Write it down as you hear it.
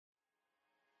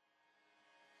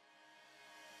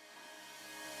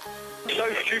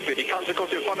so stupid. He comes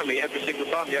across in front of me every single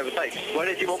time he overtakes. Where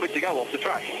did you want me to go off the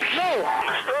track? No!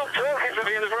 Stop talking to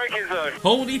me in the braking zone.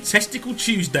 Holy Testicle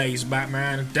Tuesdays,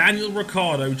 Batman. Daniel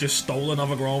Ricciardo just stole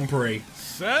another Grand Prix.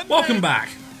 Sunday. Welcome back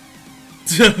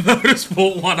to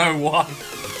Motorsport 101.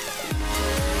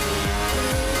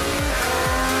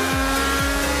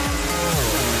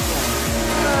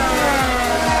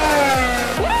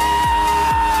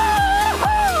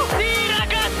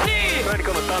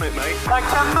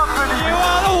 You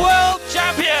are the world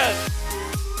champion!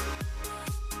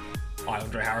 I,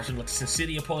 Andre Harrison, would like to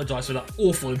sincerely apologise for that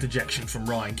awful interjection from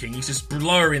Ryan King. He's just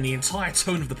blurring the entire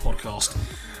tone of the podcast.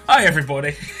 Hi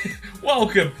everybody,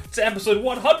 welcome to episode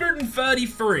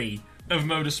 133 of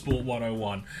Motorsport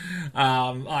 101.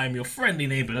 I am your friendly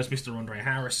neighbour, that's Mr. Andre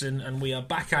Harrison, and we are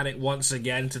back at it once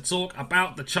again to talk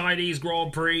about the Chinese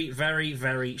Grand Prix very,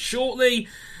 very shortly.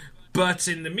 But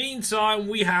in the meantime,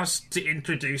 we have to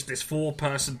introduce this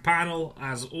four-person panel.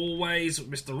 As always,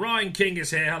 Mr. Ryan King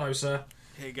is here. Hello, sir.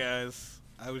 Hey guys,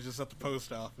 I was just at the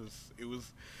post office. It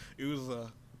was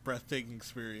a breathtaking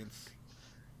experience.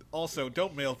 Also,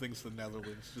 don't mail things to the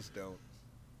Netherlands. Just don't.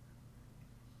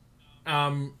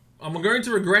 I'm going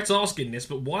to regret asking this,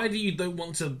 but why do you don't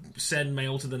want to send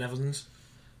mail to the Netherlands?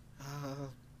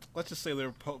 Let's just say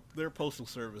their postal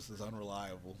service is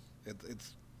unreliable.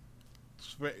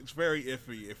 It's very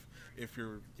iffy if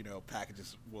your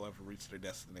packages will ever reach their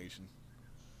destination.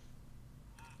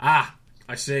 Ah,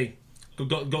 I see.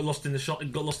 Got lost in the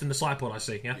Cypod, I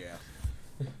see. Yeah.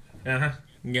 Yeah.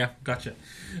 Yeah, gotcha.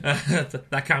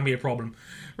 That can be a problem.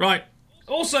 Right.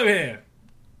 Also here,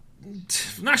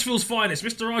 Nashville's finest,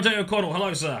 Mr. RJ O'Connell.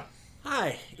 Hello, sir.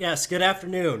 Hi. Yes, good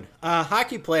afternoon.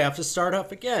 Hockey playoffs have started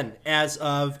up again. As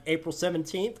of April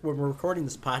 17th, when we're recording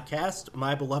this podcast,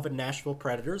 my beloved Nashville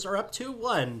Predators are up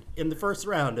 2-1 in the first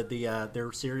round of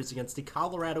their series against the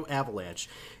Colorado Avalanche,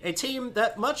 a team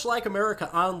that, much like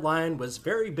America Online, was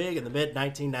very big in the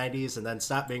mid-1990s and then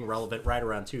stopped being relevant right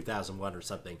around 2001 or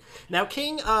something. Now,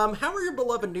 King, how are your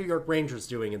beloved New York Rangers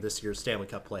doing in this year's Stanley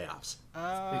Cup playoffs?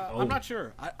 I'm not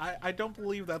sure. I don't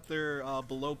believe that they're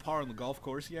below par on the golf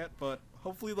course yet, but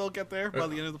hopefully they'll get there by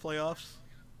the end of the playoffs.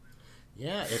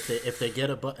 Yeah, if they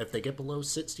get below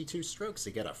 62 strokes,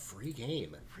 they get a free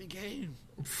game. Free game.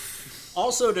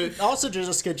 Also to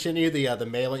just continue the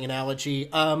mailing analogy,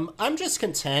 I'm just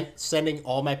content sending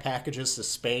all my packages to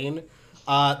Spain.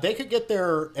 They could get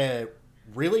there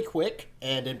really quick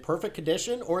and in perfect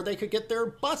condition, or they could get there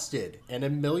busted and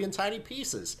in a million tiny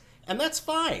pieces, and that's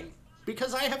fine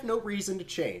because I have no reason to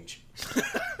change.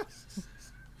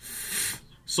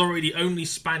 Sorry, the only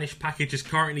Spanish package is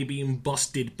currently being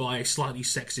busted by a slightly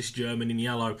sexist German in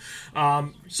yellow.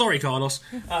 Sorry, Carlos.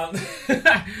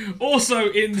 Also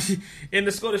in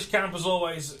the Scottish camp, as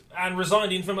always, and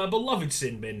residing from a beloved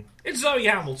sin bin, it's Zoe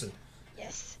Hamilton.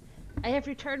 Yes, I have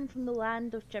returned from the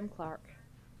land of Jim Clark.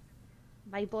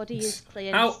 My body is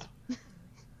cleansed. Ow.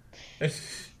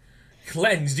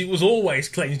 Cleansed? It was always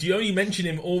cleansed. You only mention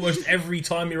him almost every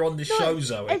time you're on this show,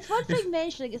 Zoe. It's one thing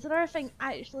mentioning, it's another thing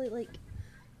actually,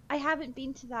 I haven't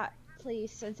been to that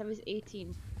place since I was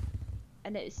 18,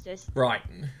 and it's just right.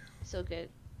 So good.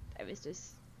 It was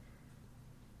just.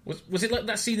 Was it like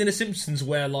that scene in The Simpsons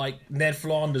where Ned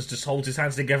Flanders just holds his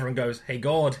hands together and goes, "Hey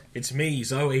God, it's me,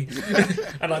 Zoe,"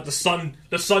 and the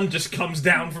sun just comes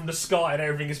down from the sky and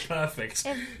everything is perfect.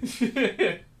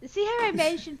 See how I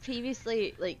mentioned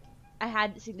previously, I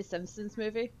hadn't seen the Simpsons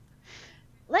movie?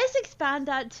 Let's expand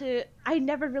that to I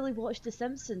never really watched the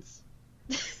Simpsons.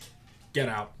 Get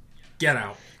out. Get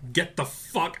out. Get the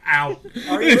fuck out.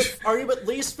 Are you at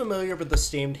least familiar with the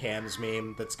steamed hams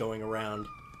meme that's going around?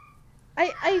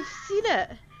 I've seen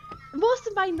it. Most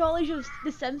of my knowledge of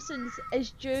The Simpsons is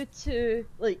due to,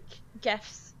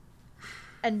 GIFs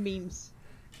and memes.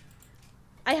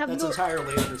 That's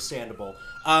entirely understandable.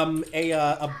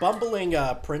 A bumbling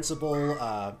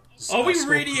principal... Are we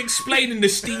really explaining the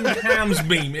steamed hams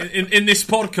meme in this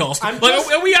podcast?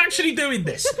 Are we actually doing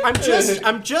this?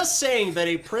 I'm just saying that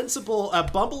a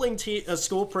bumbling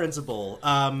school principal,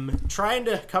 trying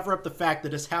to cover up the fact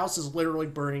that his house is literally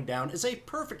burning down, is a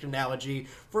perfect analogy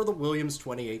for the Williams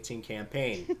 2018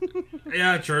 campaign.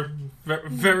 Yeah, true.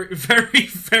 Very, very,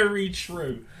 very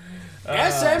true.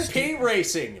 SMP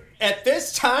Racing, at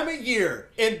this time of year,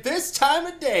 in this time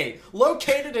of day,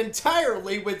 located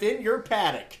entirely within your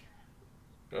paddock.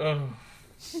 Oh,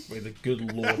 may the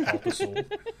good Lord help us all.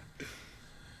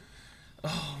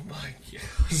 Oh my God!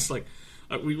 It's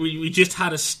we just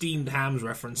had a steamed hams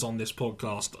reference on this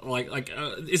podcast.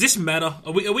 Is this meta?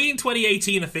 Are we in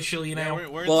 2018 officially now? Yeah,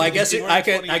 well, I guess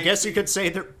you could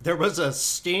say there was a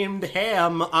steamed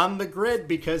ham on the grid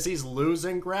because he's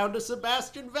losing ground to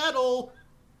Sebastian Vettel.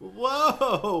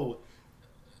 Whoa!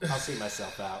 I'll see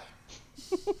myself out.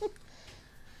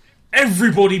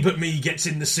 Everybody but me gets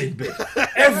in the sin bin.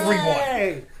 Everyone.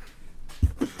 Hey!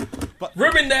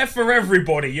 Room in there for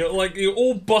everybody. You're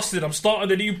all busted. I'm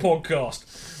starting a new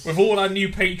podcast with all our new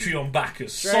Patreon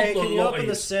backers. Trey, can you open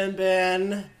the sin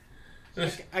bin?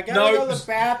 I gotta go to the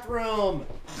bathroom.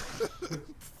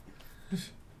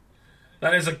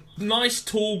 That is a nice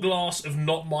tall glass of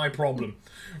not my problem.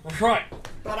 Right.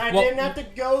 But I didn't have to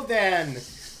go then.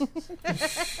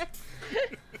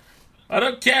 I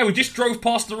don't care, we just drove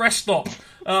past the rest stop.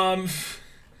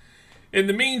 In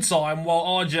the meantime, while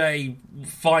RJ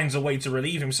finds a way to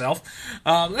relieve himself,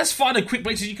 let's find a quick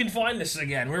place you can find this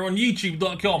again. We're on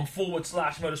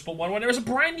youtube.com/motorsport101. There is a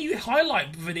brand new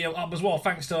highlight video up as well,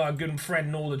 thanks to our good friend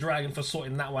Nor the Dragon for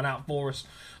sorting that one out for us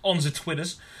on the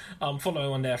Twitters. Follow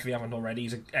him on there if you haven't already.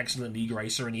 He's an excellent league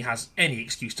racer and he has any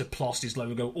excuse to plaster his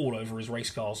logo all over his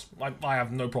race cars. I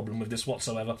have no problem with this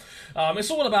whatsoever. It's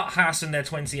all about Haas and their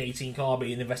 2018 car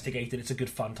being investigated. It's a good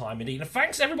fun time indeed. And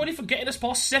thanks everybody for getting us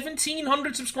past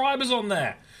 1,700 subscribers on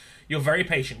there. You're very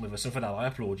patient with us, and for that I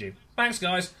applaud you. Thanks,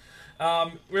 guys.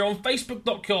 We're on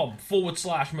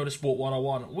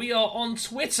Facebook.com/Motorsport101. We are on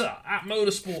Twitter at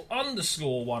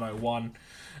Motorsport_101.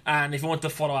 And if you want to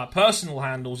follow our personal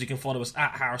handles, you can follow us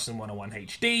at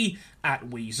Harrison101HD, at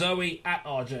WeZoe, at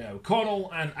RJ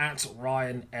O'Connell, and at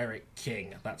Ryan Eric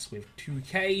King. That's with 2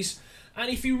 Ks.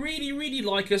 And if you really, really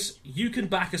like us, you can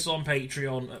back us on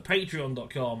Patreon at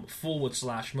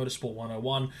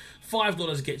patreon.com/Motorsport101.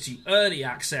 $5 gets you early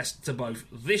access to both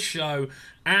this show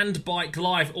and Bike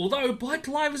Live. Although Bike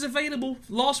Live is available,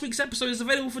 last week's episode is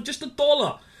available for just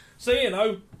 $1.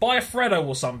 So, buy a Freddo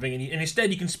or something, and instead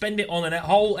you can spend it on a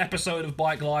whole episode of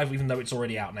Bike Live, even though it's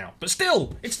already out now. But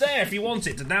still, it's there if you want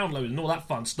it to download and all that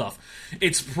fun stuff.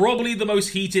 It's probably the most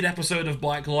heated episode of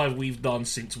Bike Live we've done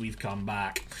since we've come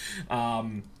back.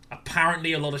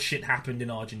 Apparently, a lot of shit happened in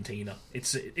Argentina.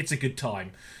 It's a good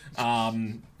time.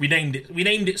 We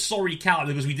named it Sorry Cal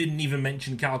because we didn't even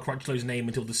mention Cal Crutchlow's name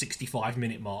until the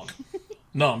 65-minute mark.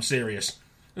 No, I'm serious.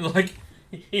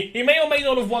 He may or may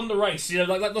not have won the race.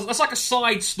 That's like a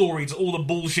side story to all the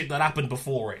bullshit that happened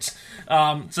before it.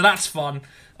 So that's fun.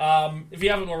 If you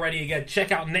haven't already, again,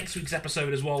 check out next week's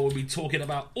episode as well. We'll be talking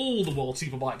about all the World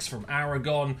Superbikes from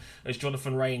Aragon as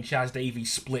Jonathan Ray and Chaz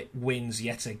Davies split wins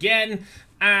yet again,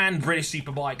 and British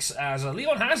Superbikes as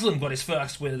Leon Haslam got his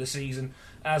first win of the season,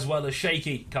 as well as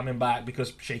Shaky coming back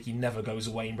because Shaky never goes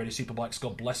away in British Superbikes,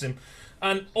 God bless him.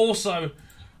 And also,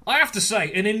 I have to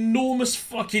say, an enormous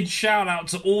fucking shout out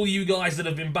to all you guys that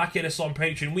have been backing us on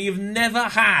Patreon. We have never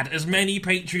had as many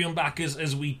Patreon backers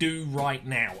as we do right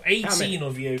now. 18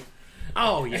 of you.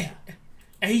 Oh, yeah.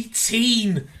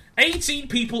 18! 18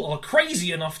 people are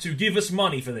crazy enough to give us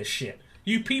money for this shit.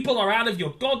 You people are out of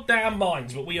your goddamn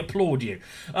minds, but we applaud you.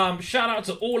 Shout out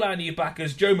to all our new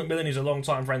backers. Joe McMillan, who's a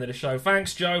long-time friend of the show.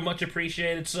 Thanks, Joe. Much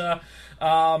appreciated, sir.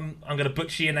 I'm going to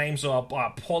butcher your name, so I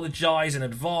apologise in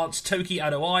advance. Toki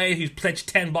Adoaye, who's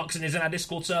pledged $10 and is in our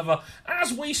Discord server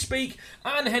as we speak.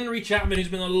 And Henry Chapman, who's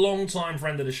been a long-time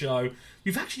friend of the show.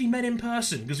 You've actually met in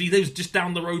person, because he lives just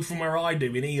down the road from where I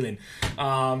do in Ealing.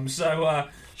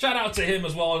 Shout out to him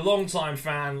as well, a long-time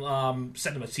fan.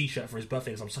 Sent him a t-shirt for his birthday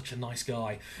because I'm such a nice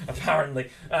guy, apparently.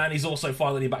 And he's also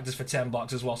finally backed us for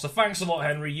 $10 as well. So thanks a lot,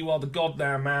 Henry. You are the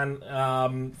goddamn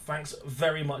man. Thanks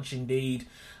very much indeed.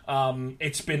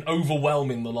 It's been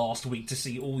overwhelming the last week to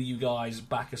see all you guys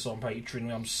back us on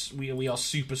Patreon. We are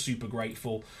super, super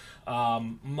grateful.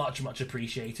 Much, much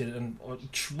appreciated. And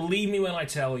believe me when I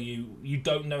tell you, you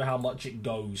don't know how much it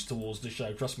goes towards the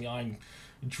show. Trust me, I'm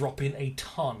dropping a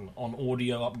ton on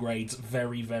audio upgrades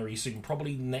very, very soon,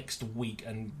 probably next week,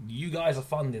 and you guys are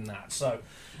funding that, so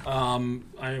I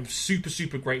am super,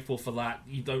 super grateful for that.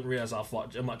 You don't realise how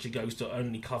much it goes to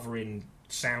only covering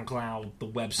SoundCloud, the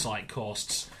website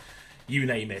costs, you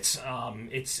name it.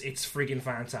 It's friggin'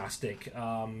 fantastic.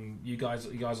 You guys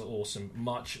are awesome.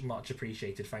 Much, much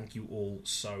appreciated. Thank you all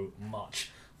so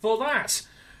much for that.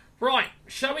 Right,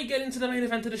 shall we get into the main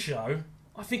event of the show?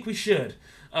 I think we should.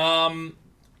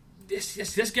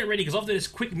 Let's get ready, because after this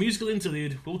quick musical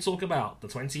interlude, we'll talk about the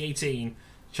 2018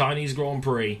 Chinese Grand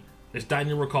Prix. There's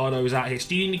Daniel Ricciardo's out here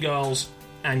stealing the girls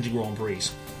and your Grand Prix,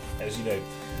 as you do.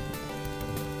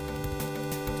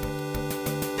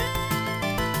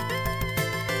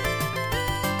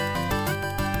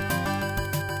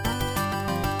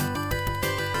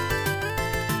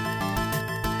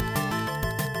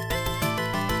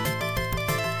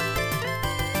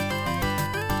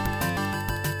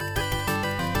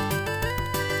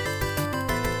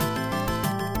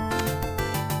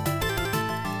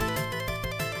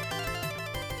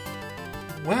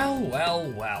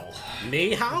 Well.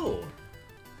 Ni hao.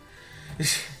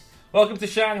 Welcome to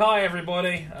Shanghai,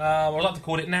 everybody. I'd like to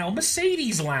call it now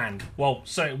Mercedes Land. Well,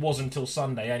 so it was until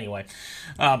Sunday, anyway.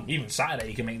 Even Saturday,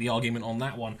 you can make the argument on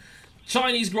that one.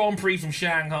 Chinese Grand Prix from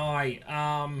Shanghai.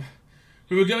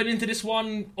 We were going into this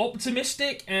one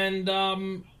optimistic, and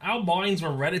our minds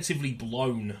were relatively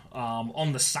blown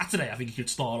on the Saturday, I think you could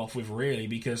start off with, really,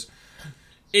 because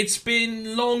it's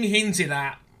been long hinted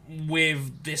at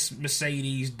with this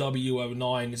Mercedes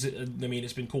W09.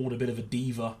 It's been called a bit of a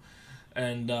diva.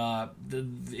 And one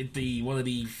of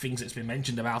the things that's been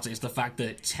mentioned about it is the fact that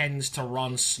it tends to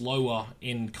run slower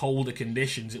in colder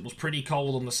conditions. It was pretty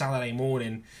cold on the Saturday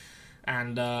morning,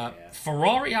 and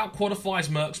Ferrari out-qualifies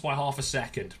Merckx by half a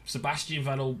second. Sebastian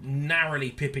Vettel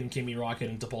narrowly pipping Kimi Räikkönen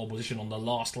into pole position on the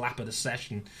last lap of the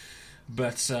session.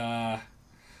 But,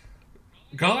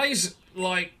 guys,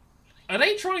 like, are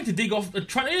they trying to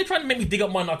trying to make me dig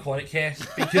up my narcotic here?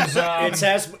 Because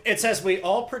it's as we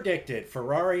all predicted.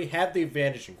 Ferrari had the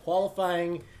advantage in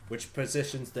qualifying, which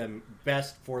positions them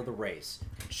best for the race,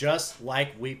 just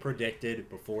like we predicted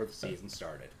before the season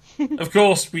started. Of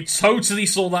course, we totally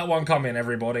saw that one coming.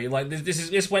 Everybody, like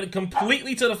this went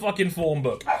completely to the fucking form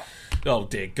book. Oh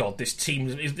dear God, this team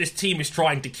is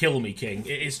trying to kill me, King.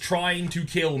 It is trying to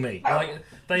kill me. Like,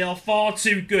 they are far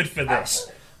too good for this.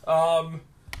 I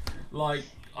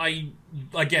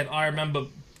remember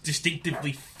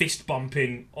distinctively fist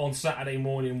bumping on Saturday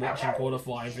morning watching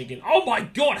qualifying, thinking, "Oh my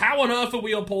God, how on earth are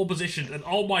we on pole position?" And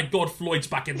oh my God, Floyd's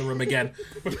back in the room again.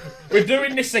 We're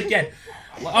doing this again.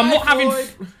 I'm not having.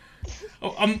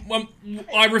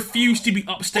 I refuse to be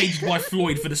upstaged by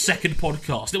Floyd for the second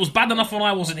podcast. It was bad enough when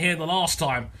I wasn't here the last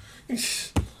time.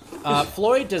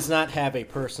 Floyd does not have a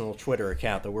personal Twitter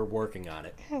account, though we're working on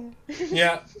it.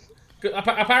 Yeah.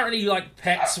 Apparently, like,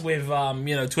 pets with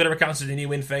Twitter accounts is a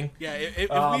new in thing. Yeah,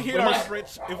 if we hit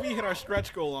our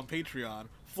stretch goal on Patreon,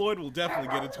 Floyd will definitely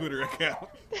get a Twitter account.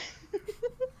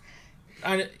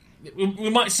 And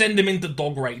we might send him into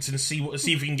dog rates and see if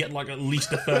we can get like at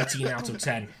least a 13 out of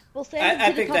 10. We'll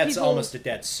I think that's almost a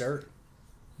dead cert.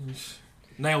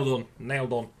 Nailed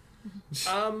on.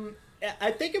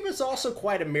 I think it was also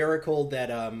quite a miracle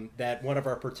that one of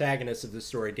our protagonists of the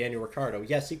story, Daniel Ricciardo,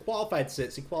 yes, he qualified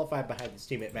sixth. He qualified behind his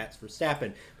teammate Max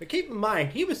Verstappen. But keep in mind,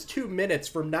 he was 2 minutes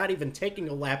from not even taking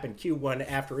a lap in Q1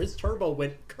 after his turbo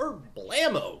went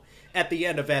kerblamo at the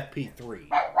end of FP3.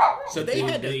 So they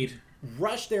had to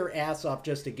rush their ass off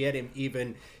just to get him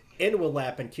even into a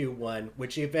lap in Q1,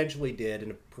 which he eventually did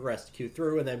and progressed to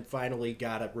Q3, and then finally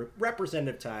got a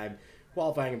representative time,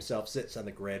 qualifying himself, sits on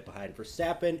the grid behind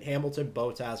Verstappen, Hamilton,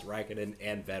 Bottas, Raikkonen,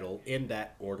 and Vettel in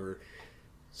that order.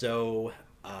 So,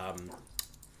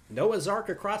 Noah's Ark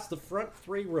across the front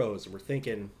 3 rows. We're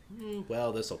thinking,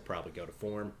 well, this will probably go to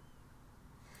form.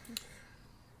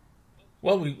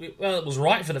 Well, it was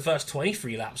right for the first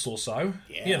 23 laps or so.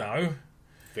 Yeah.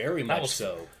 Very much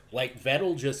so. Like,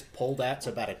 Vettel just pulled out to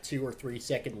about a 2 or 3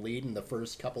 second lead in the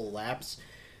first couple of laps.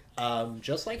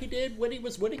 Just like he did when he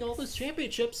was winning all those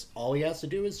championships. All he has to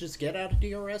do is just get out of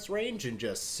DRS range and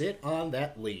just sit on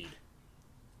that lead.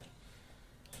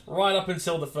 Right up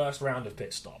until the first round of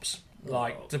pit stops.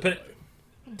 Like, to put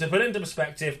it into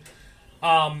perspective,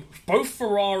 both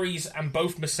Ferraris and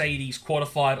both Mercedes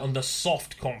qualified on the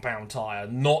soft compound tyre,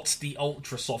 not the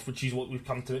ultra soft, which is what we've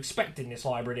come to expect in this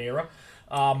hybrid era.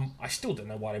 I still don't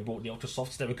know why they brought the ultra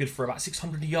softs. They were good for about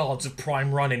 600 yards of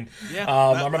prime running. Yeah,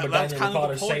 I remember Daniel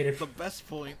Ricciardo saying the best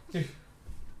point.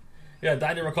 Yeah,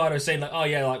 Daniel Ricciardo saying like, "Oh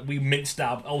yeah, like we minced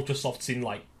our ultra softs in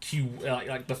like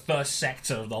like the first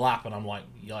sector of the lap," and I'm like,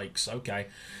 "Yikes!" Okay,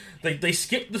 they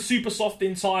skipped the super soft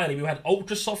entirely. We had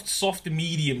ultra soft, soft,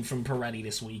 medium from Pirelli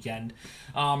this weekend.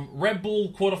 Red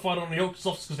Bull qualified on the ultra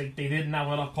softs because they didn't have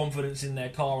enough confidence in their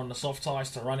car on the soft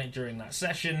tyres to run it during that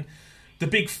session. The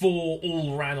big 4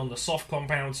 all ran on the soft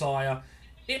compound tyre.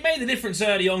 It made a difference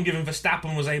early on, given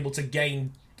Verstappen was able to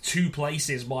gain 2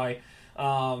 places by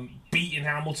beating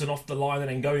Hamilton off the line and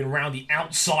then going around the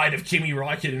outside of Kimi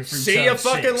Räikkönen through See you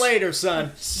fucking later,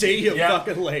 son. See you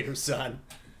fucking later, son.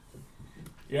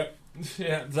 Yep.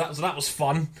 Yeah, that was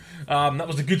fun. That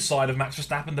was the good side of Max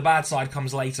Verstappen. The bad side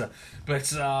comes later.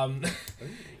 But,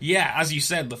 yeah, as you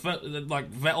said,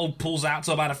 Vettel pulls out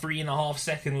to about a 3.5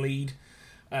 second lead.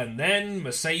 And then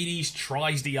Mercedes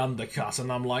tries the undercut,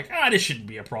 and I'm like, this shouldn't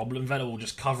be a problem. Vettel will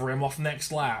just cover him off next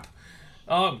lap.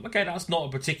 Okay, that's not a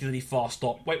particularly fast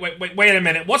stop. Wait a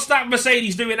minute. What's that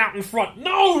Mercedes doing out in front?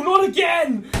 No, not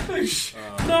again!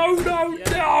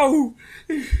 No!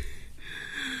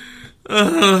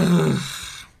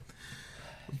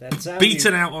 That's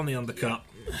beaten out on the undercut.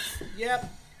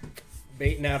 Yep.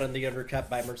 beaten out in the undercut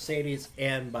by Mercedes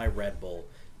and by Red Bull.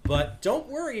 But don't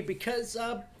worry, because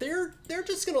they're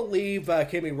just going to leave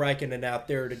Kimi Räikkönen out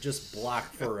there to just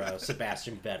block for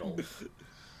Sebastian Vettel.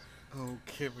 Oh,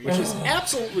 Kimi. Which is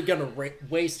absolutely going to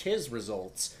waste his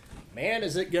results. Man,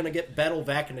 is it going to get Vettel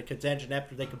back into contention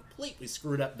after they completely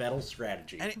screwed up Vettel's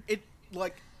strategy. And it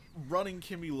running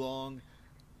Kimi long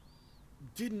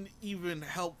didn't even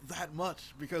help that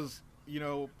much because,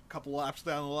 a couple laps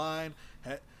down the line,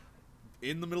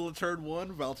 in the middle of turn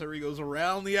 1, Valtteri goes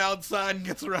around the outside and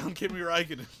gets around Kimi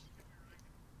Räikkönen.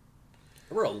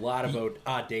 There were a lot of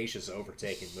audacious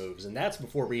overtaking moves, and that's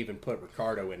before we even put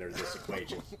Ricciardo into this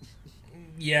equation.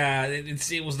 Yeah,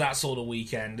 it was that sort of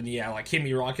weekend, and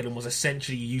Kimi Räikkönen was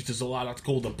essentially used as what I like to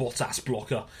call the Bottas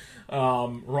blocker,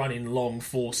 running long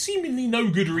for seemingly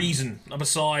no good reason.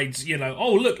 Besides,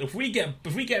 oh look, if we get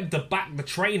him to back the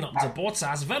train up to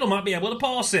Bottas, Vettel might be able to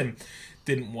pass him.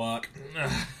 Didn't work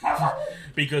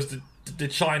because the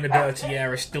China dirty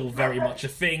air is still very much a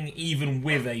thing, even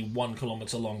with a 1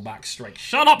 kilometre long back straight.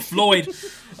 Shut up, Floyd.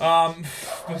 I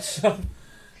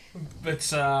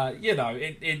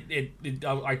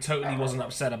totally wasn't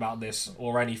upset about this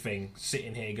or anything.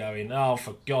 Sitting here going, oh,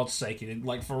 for God's sake,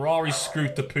 Ferrari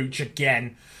screwed the pooch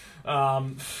again.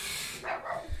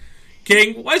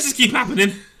 King, why does this keep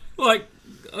happening?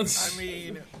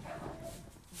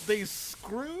 They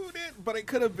screwed it, but it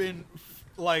could have been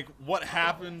what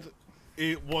happened.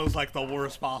 It was the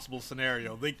worst possible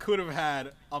scenario. They could have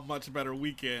had a much better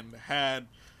weekend had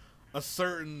a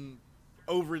certain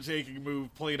overtaking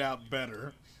move played out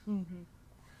better. Mm-hmm.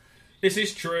 This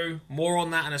is true. More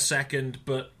on that in a second,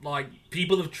 but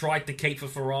people have tried to cape for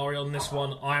Ferrari on this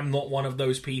one. I am not one of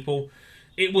those people.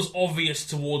 It was obvious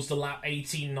towards the lap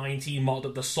 18-19 mark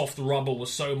that the soft rubber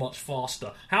was so much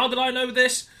faster. How did I know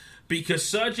this? Because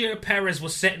Sergio Perez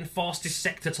was setting fastest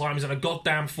sector times in a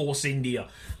goddamn Force India.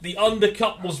 The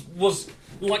undercut was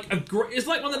it's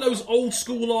like one of those old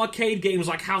school arcade games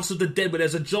like House of the Dead, where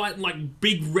there's a giant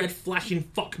big red flashing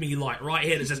fuck me light right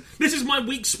here that says, this is my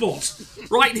weak spot,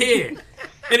 right here.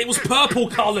 And it was purple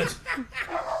coloured.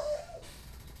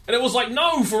 And it was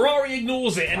no, Ferrari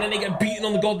ignores it, and then they get beaten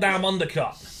on the goddamn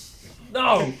undercut.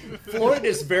 No! Floyd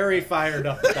is very fired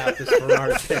up about this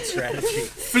Ferrari pit strategy.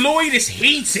 Floyd is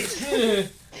heated.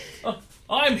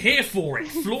 I'm here for it.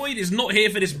 Floyd is not here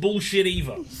for this bullshit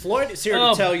either. Floyd is here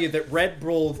to tell you that Red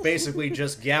Bull basically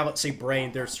just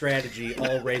galaxy-brained their strategy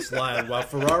all race line, while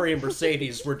Ferrari and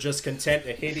Mercedes were just content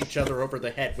to hit each other over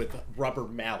the head with rubber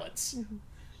mallets.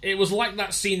 It was like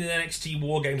that scene in NXT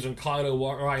War Games when Kyle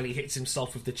O'Reilly hits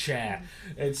himself with the chair.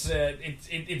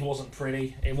 It wasn't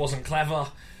pretty. It wasn't clever.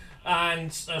 And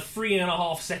a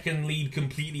 3.5 second lead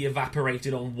completely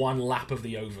evaporated on one lap of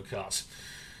the overcut.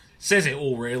 Says it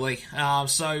all, really.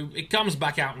 So it comes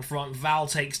back out in front. Val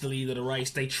takes the lead of the race.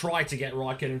 They try to get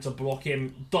Raikkonen to block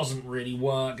him. Doesn't really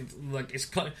work.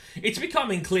 It's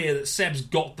becoming clear that Seb's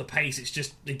got the pace. It's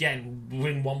just, again,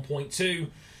 within 1.2,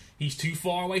 he's too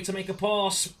far away to make a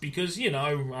pass because,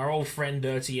 our old friend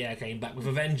Dirty Air came back with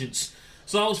a vengeance.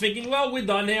 So I was thinking, well, we're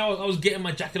done here. I was getting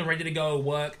my jacket ready to go at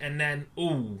work, and then,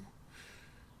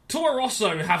 Toro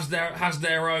Rosso has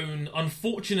their own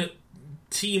unfortunate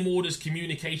team orders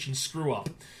communication screw up.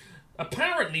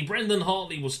 Apparently, Brendan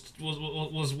Hartley was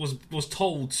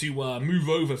told to move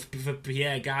over for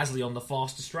Pierre Gasly on the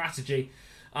faster strategy.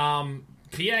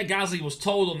 Pierre Gasly was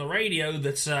told on the radio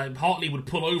that Hartley would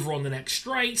pull over on the next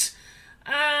straight,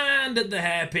 and at the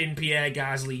hairpin, Pierre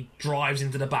Gasly drives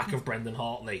into the back of Brendan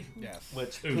Hartley. Yes.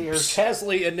 Which Pierre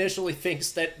Gasly initially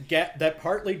thinks that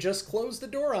Hartley just closed the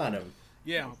door on him.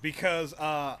 Yeah, because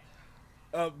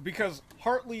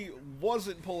Hartley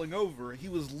wasn't pulling over; he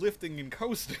was lifting and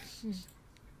coasting.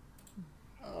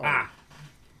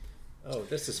 Oh,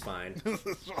 this is fine.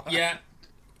 Yeah.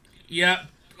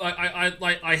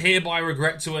 I hereby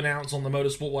regret to announce on the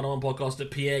Motorsport 101 podcast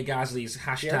that Pierre Gasly is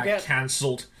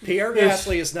cancelled. Pierre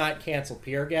Gasly is not cancelled.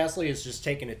 Pierre Gasly is just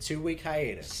taking a 2-week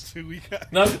hiatus. 2-week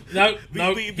No.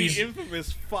 The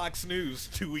infamous Fox News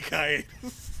 2-week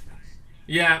hiatus.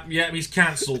 Yeah, he's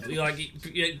cancelled. Pierre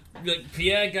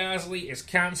Gasly is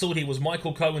cancelled. He was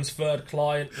Michael Cohen's third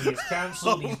client. He is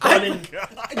cancelled. He's done in.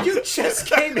 You just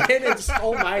came in and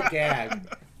stole my gag.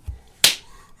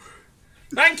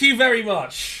 Thank you very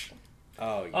much.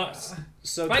 Oh yes.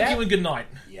 Thank you and good night.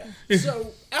 Yeah.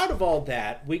 So out of all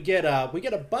that, we get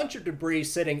a bunch of debris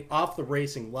sitting off the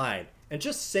racing line and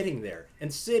just sitting there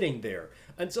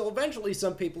until eventually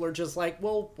some people are just like,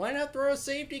 well, why not throw a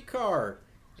safety car?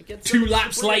 2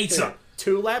 laps later.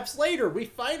 2 laps later, we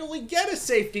finally get a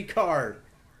safety car.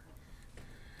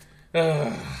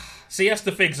 See, that's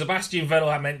the thing. Sebastian Vettel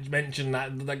had mentioned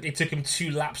that like it took him 2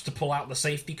 laps to pull out the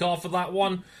safety car for that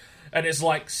one. And it's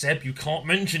like, Seb, you can't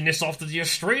mention this after the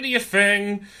Australia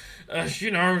thing.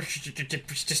 You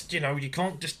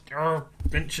can't just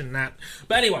mention that.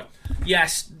 But anyway,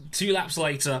 yes, 2 laps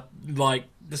later, like,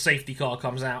 the safety car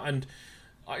comes out, and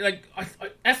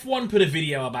F1 put a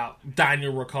video about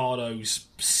Daniel Ricciardo's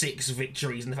 6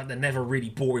 victories, and the fact they're never really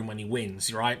boring when he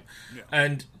wins, right? Yeah.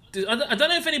 And I don't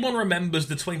know if anyone remembers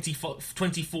the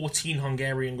 2014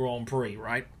 Hungarian Grand Prix,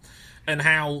 right? And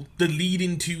how the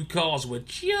leading 2 cars were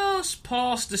just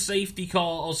past the safety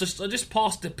car, or just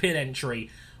past the pit entry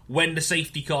when the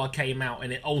safety car came out,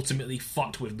 and it ultimately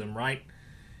fucked with them, right?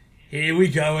 Here we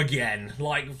go again.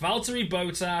 Like, Valtteri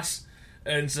Bottas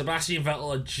and Sebastian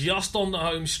Vettel are just on the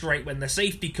home straight when the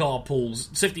safety car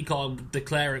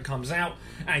declarant comes out,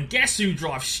 and guess who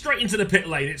drives straight into the pit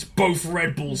lane? It's both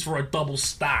Red Bulls for a double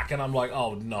stack, and I'm like,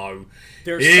 oh no.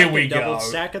 Their Here second we double go.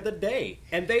 stack of the day.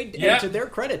 And and to their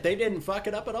credit, they didn't fuck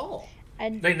it up at all.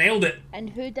 And they nailed it. And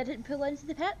who didn't pull into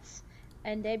the pits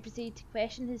and then proceed to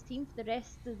question his team for the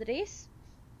rest of the race?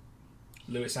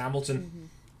 Lewis Hamilton. Mm-hmm.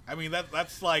 I mean,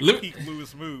 that's like peak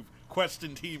Lewis move.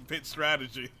 Question team pit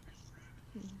strategy.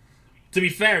 To be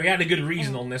fair, he had a good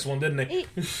reason on this one, didn't he?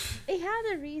 He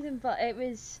had a reason, but it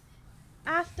was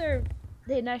after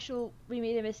the initial, we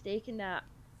made a mistake in that.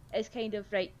 It's kind of,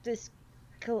 right, just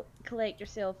collect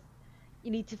yourself.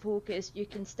 You need to focus. You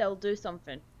can still do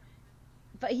something.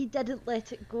 But he didn't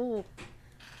let it go.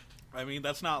 I mean,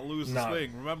 that's not Lewis's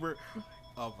thing. Remember,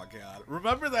 oh my god.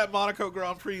 Remember that Monaco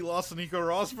Grand Prix he lost to Nico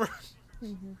Rosberg?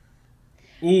 Mm-hmm.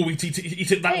 Ooh, he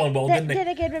took that one well, didn't he? Then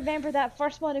again, remember that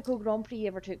first Monaco Grand Prix he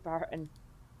ever took part in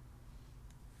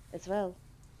as well,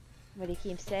 where he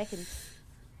came second.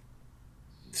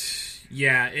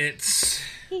 Yeah,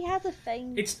 he has a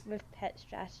thing with pit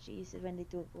strategies when they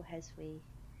don't go his way.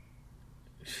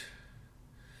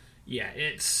 Yeah,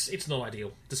 it's not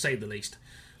ideal, to say the least.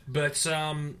 But,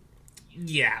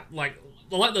 yeah, like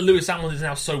the Lewis Hamilton is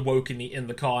now so woke in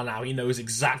the car now, he knows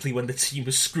exactly when the team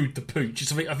has screwed the pooch.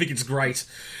 I think it's great.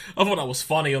 I thought that was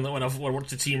funny when I watched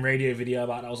the team radio video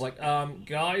about it. I was like,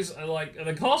 guys, are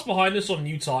the cars behind us on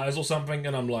new tyres or something?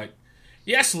 And I'm like,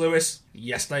 yes, Lewis,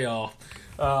 yes they are.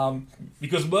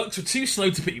 Because Mercs were too slow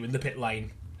to put you in the pit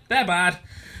lane. They're bad.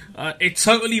 It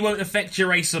totally won't affect your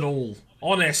race at all.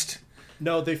 Honest.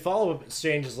 No, the follow-up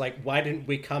exchange is like, why didn't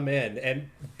we come in?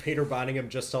 And Peter Bonningham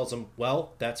just tells him,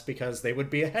 well, that's because they would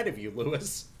be ahead of you,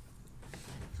 Lewis.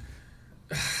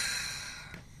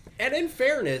 And in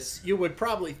fairness, you would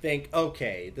probably think,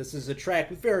 okay, this is a track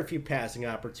with very few passing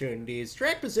opportunities.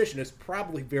 Track position is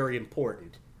probably very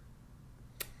important.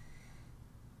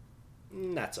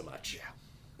 Not so much.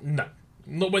 No.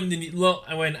 Not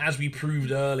when, as we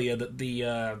proved earlier, that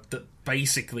that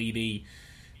basically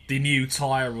the new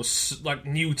tyre was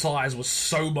new tyres were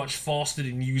so much faster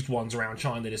than used ones around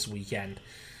China this weekend.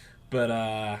 But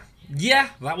yeah,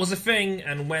 that was a thing.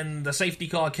 And when the safety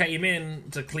car came in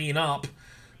to clean up,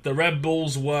 the Red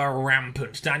Bulls were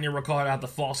rampant. Daniel Ricciardo had the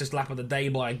fastest lap of the day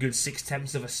by a good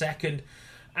 0.6 of a second.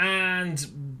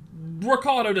 And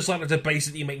Ricciardo decided to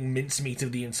basically make mincemeat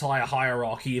of the entire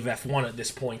hierarchy of F1 at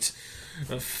this point.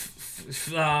 First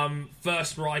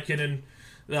Raikkonen,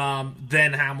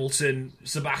 then Hamilton.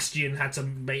 Sebastian had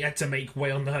to make way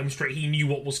on the home straight. He knew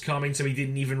what was coming, so he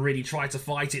didn't even really try to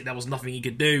fight it. There was nothing he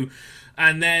could do.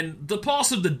 And then the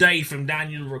pass of the day from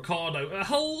Daniel Ricciardo, a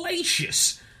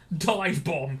hellacious dive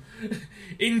bomb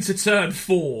into turn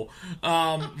 4.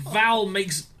 Val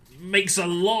makes a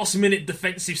last-minute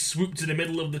defensive swoop to the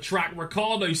middle of the track.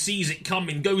 Ricciardo sees it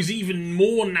coming, goes even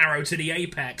more narrow to the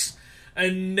apex,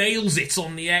 and nails it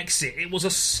on the exit. It was a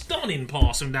stunning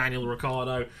pass from Daniel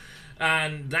Ricciardo,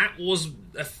 and that was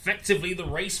effectively the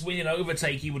race-winning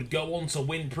overtake. He would go on to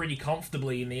win pretty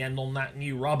comfortably in the end on that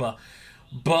new rubber.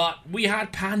 But we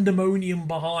had pandemonium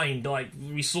behind. Like,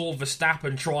 we saw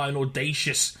Verstappen try an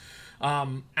audacious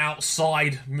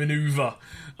outside maneuver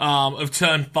of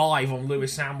turn 5 on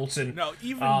Lewis Hamilton. No,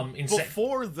 even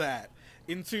before that,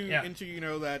 into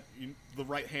the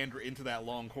right hander into that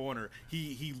long corner,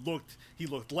 he looked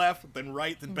left, then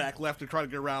right, then back left to try to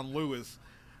get around Lewis.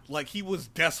 Like, he was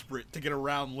desperate to get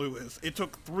around Lewis. It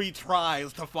took 3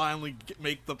 tries to finally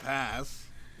make the pass.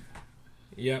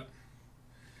 Yep.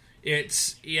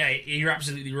 You're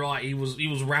absolutely right. He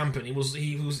was rampant. He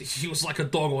was like a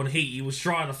dog on heat. He was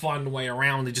trying to find a way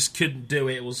around. He just couldn't do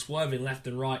it. It was swerving left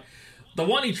and right. The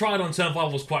one he tried on turn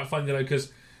 5 was quite funny though,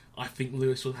 because I think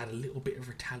Lewis would have had a little bit of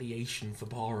retaliation for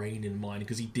Bahrain in mind,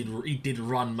 because he did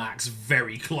run Max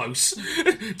very close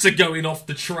to going off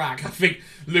the track. I think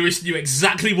Lewis knew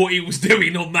exactly what he was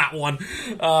doing on that one.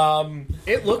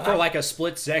 It looked for like a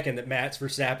split second that Max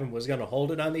Verstappen was going to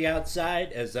hold it on the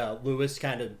outside as Lewis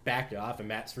kind of backed off, and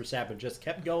Max Verstappen just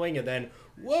kept going, and then,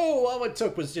 whoa, all it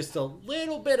took was just a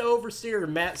little bit oversteer,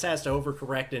 and Max has to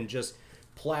overcorrect and just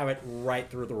plow it right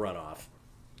through the runoff.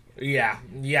 Yeah,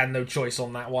 no choice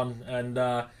on that one, and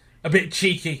a bit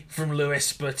cheeky from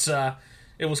Lewis, but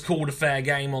it was called a fair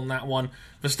game on that one.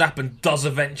 Verstappen does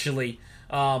eventually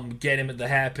get him at the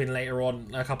hairpin later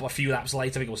on, a few laps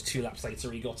later. I think it was 2 laps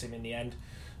later he got him in the end.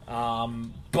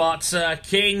 But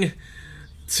King,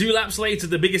 2 laps later,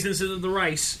 the biggest incident of the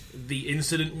race, the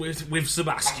incident with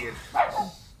Sebastian.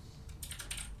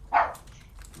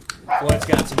 Floyd's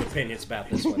got some opinions about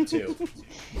this one, too.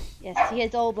 Yes, he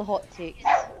has all the hot takes.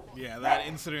 Yeah, that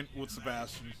incident with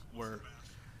Sebastian, where,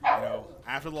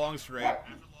 after the long straight,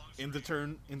 into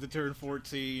turn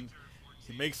 14,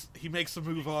 he makes a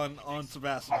move on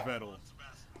Sebastian Vettel.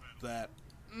 That,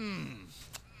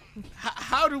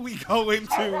 how do we go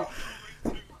into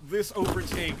this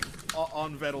overtake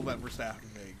on Vettel that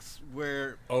Verstappen makes?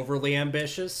 Where overly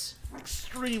ambitious,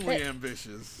 extremely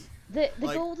ambitious. The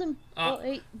golden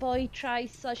boy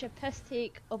tries such a piss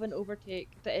take of an overtake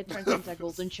that it turns into a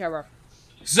golden shower.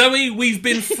 Zoe, we've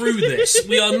been through this.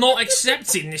 We are not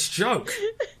accepting this joke.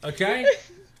 Okay?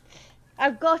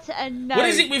 I've got it in now. What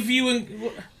is it with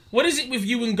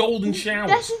you and golden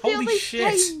showers? Holy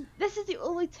shit! This is the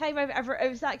only time I've ever. It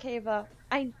was that kind of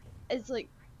a. It's like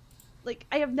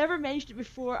I have never mentioned it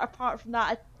before, apart from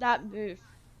that move,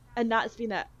 and that's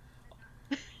been it.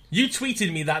 You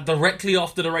tweeted me that directly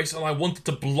after the race, and I wanted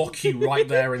to block you right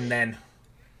there and then.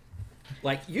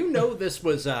 This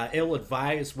was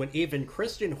ill-advised when even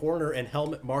Christian Horner and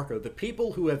Helmut Marko, the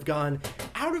people who have gone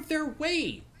out of their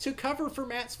way to cover for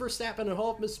Max Verstappen and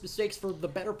all of his mistakes for the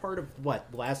better part of, the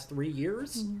last 3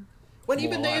 years? Mm-hmm. When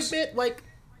even they admit,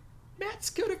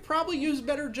 Max could have probably used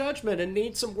better judgment and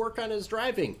needs some work on his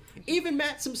driving. Even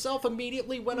Max himself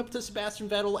immediately went up to Sebastian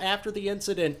Vettel after the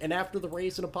incident and after the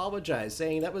race and apologized,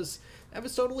 saying that was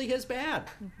totally his bad.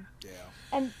 Yeah.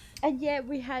 And yet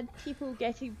we had people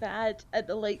getting mad at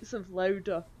the likes of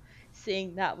Lauda,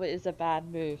 saying that was a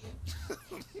bad move.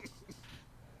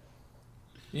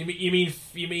 You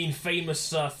mean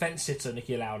famous fence hitter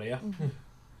Niki Lauda? Yeah?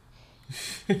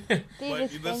 But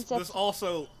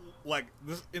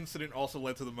this incident also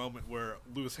led to the moment where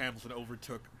Lewis Hamilton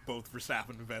overtook both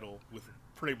Verstappen and Vettel with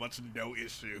pretty much no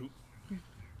issue.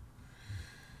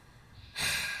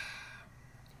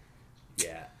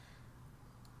 Yeah.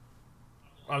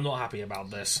 I'm not happy about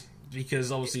this, because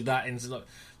obviously that incident...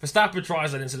 Verstappen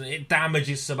tries that incident, it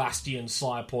damages Sebastian's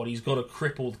side pod. He's got a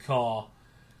crippled car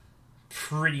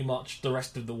pretty much the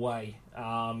rest of the way.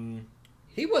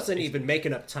 He wasn't even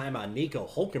making up time on Nico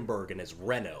Hülkenberg and his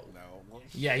Renault. No.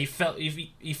 Yeah, he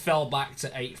fell back to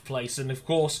 8th place, and of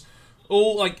course,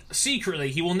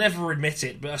 secretly, he will never admit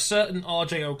it, but a certain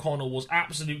RJ O'Connell was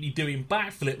absolutely doing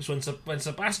backflips when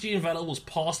Sebastian Vettel was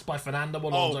passed by Fernando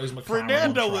Alonso's McLaren.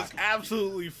 Fernando was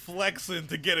absolutely flexing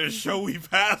to get a showy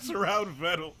pass around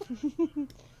Vettel.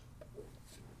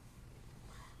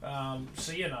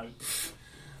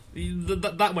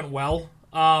 That went well.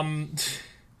 I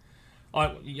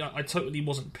totally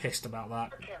wasn't pissed about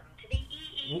that.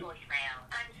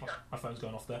 My phone's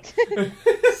going off there.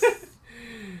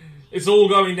 It's all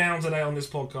going down today on this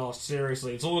podcast.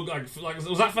 Seriously, it's all like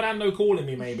was that Fernando calling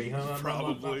me? Maybe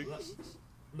probably.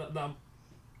 That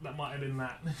might have been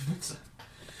that.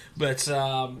 But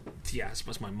yeah, I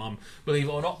suppose my mum, believe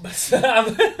it or not. But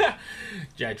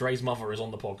yeah, Dre's mother is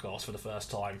on the podcast for the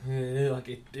first time.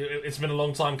 It's been a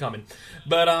long time coming.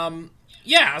 But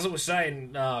yeah, as I was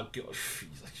saying,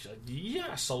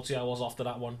 yeah, salty I was after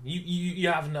that one. You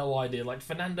have no idea.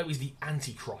 Fernando is the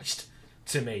Antichrist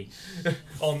to me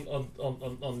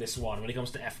on this one when it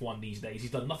comes to F1 these days. He's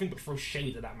done nothing but throw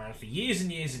shade at that man for years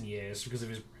and years and years because of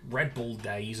his Red Bull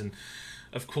days, and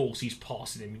of course he's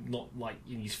passing him,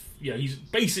 he's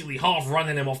basically half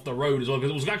running him off the road as well, because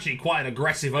it was actually quite an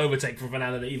aggressive overtake for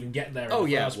Fernando to even get there. Oh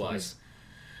yeah, it was.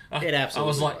 It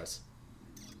absolutely was.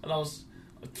 And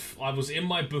I was in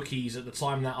my bookies at the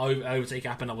time that overtake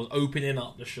happened. I was opening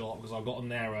up the shop because I got on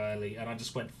there early, and I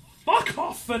just went, "Fuck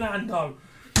off, Fernando!"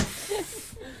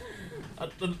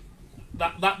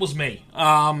 That was me.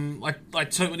 I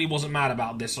totally wasn't mad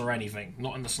about this or anything,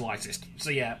 not in the slightest. So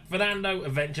yeah, Fernando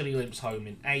eventually limps home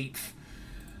in 8th.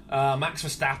 Max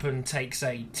Verstappen takes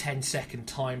a 10-second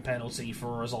time penalty for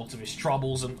a result of his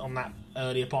troubles on that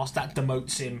earlier pass. That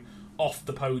demotes him off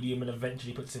the podium and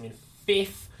eventually puts him in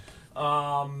 5th.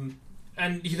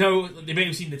 And, you know, they may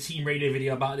have seen the team radio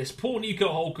video about this. Poor Nico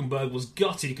Hulkenberg was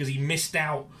gutted because he missed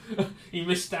out. He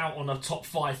missed out on a top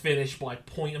 5 finish by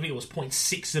point. I think it was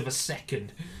 0.6 of a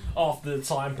second after the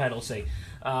time penalty.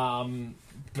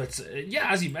 Yeah,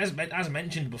 as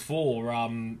mentioned before,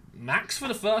 Max for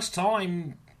the first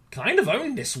time kind of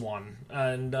owned this one,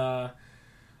 and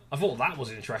I thought that was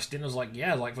interesting. I was like,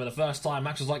 yeah, like for the first time,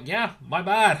 Max was like, yeah, my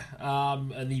bad.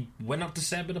 And he went up to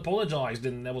Seb and apologised,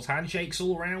 and there was handshakes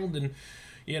all around, and,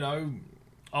 you know,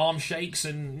 arm shakes,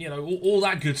 and, you know, all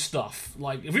that good stuff.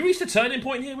 Like, have we reached a turning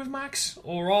point here with Max,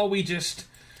 or are we just...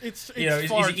 It's you know,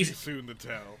 far too soon to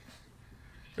tell.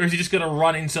 Or is he just going to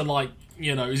run into, like,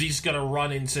 you know, is he just going to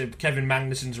run into Kevin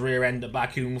Magnussen's rear end at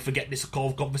Baku and we'll forget this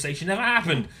conversation never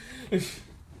happened?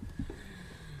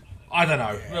 I don't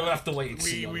know. We'll have to wait and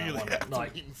see on that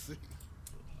one.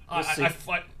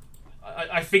 Like,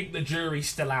 I think the jury's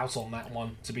still out on that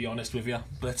one, to be honest with you.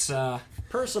 But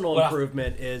personal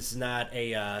improvement is not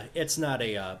a. It's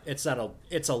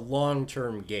a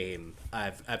long-term game.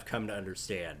 I've come to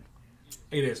understand.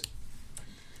 It is.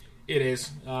 It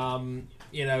is.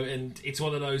 You know, and it's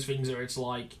one of those things where it's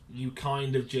like you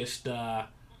kind of just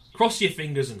cross your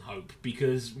fingers and hope,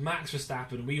 because Max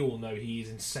Verstappen, we all know he is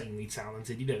insanely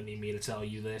talented. You don't need me to tell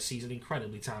you this. He's an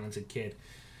incredibly talented kid.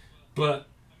 But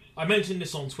I mentioned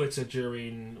this on Twitter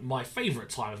during my favourite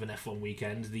time of an F1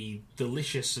 weekend, the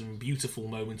delicious and beautiful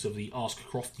moment of the Ask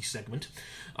Crofty segment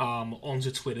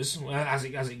onto Twitters as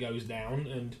it goes down,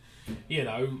 and you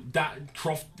know, that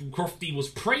Crofty was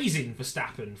praising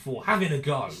Verstappen for having a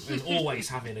go and always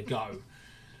having a go.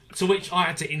 To which I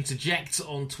had to interject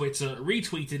on Twitter,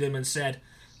 retweeted him and said,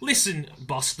 "Listen,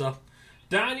 Buster,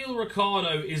 Daniel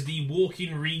Ricciardo is the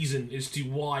walking reason as to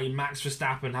why Max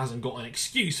Verstappen hasn't got an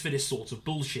excuse for this sort of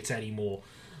bullshit anymore."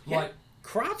 Like,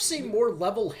 Croft seemed more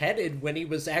level-headed when he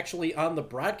was actually on the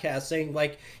broadcast saying,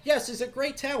 like, yes, he's a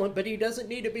great talent, but he doesn't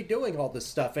need to be doing all this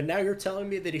stuff. And now you're telling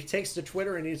me that he takes to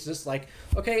Twitter and he's just like,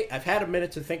 okay, I've had a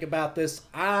minute to think about this.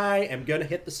 I am going to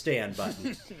hit the stand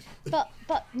button. But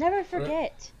never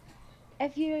forget,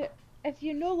 if you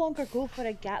no longer go for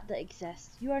a gap that exists,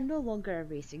 you are no longer a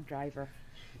racing driver.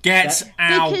 Get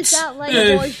out. Because that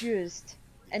line was used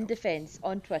in defence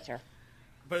on Twitter.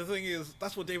 But the thing is,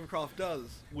 that's what David Croft does,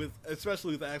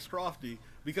 especially with Ask Crofty,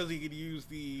 because he could use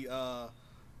the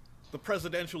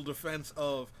presidential defense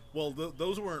of, well,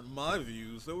 those weren't my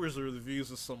views; those are the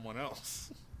views of someone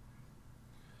else.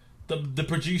 The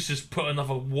producers put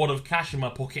another wad of cash in my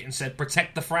pocket and said,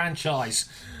 "Protect the franchise,"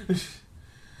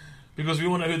 because we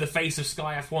all know who the face of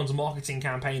Sky F1's marketing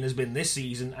campaign has been this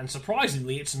season, and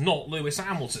surprisingly, it's not Lewis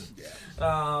Hamilton.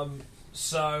 Yeah.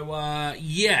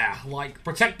 Yeah, like,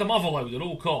 protect the motherload at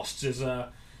all costs. As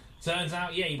turns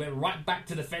out, yeah, he went right back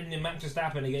to defending Max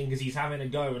Verstappen again because he's having a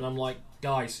go. And I'm like,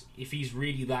 guys, if he's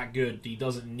really that good, he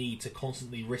doesn't need to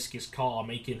constantly risk his car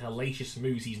making hellacious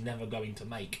moves he's never going to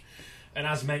make. And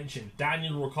as mentioned,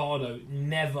 Daniel Ricciardo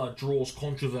never draws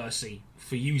controversy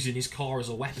for using his car as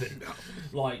a weapon.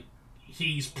 Like,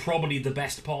 he's probably the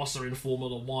best passer in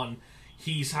Formula 1.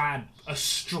 He's had a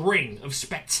string of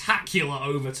spectacular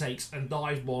overtakes and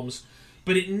dive bombs,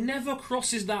 but it never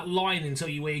crosses that line until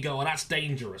you go, oh, that's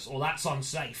dangerous, or that's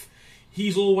unsafe.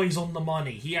 He's always on the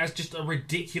money. He has just a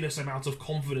ridiculous amount of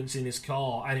confidence in his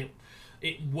car, and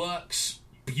it works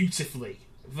beautifully.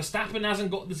 Verstappen hasn't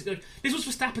got this. This was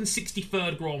Verstappen's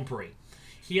 63rd Grand Prix.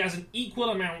 He has an equal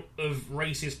amount of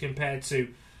races compared to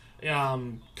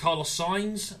Carlos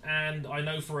Sainz, and I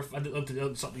know I looked at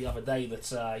it the other day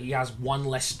that he has one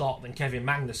less start than Kevin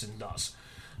Magnussen does.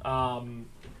 When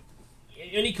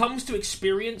he comes to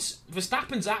experience,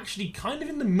 Verstappen's actually kind of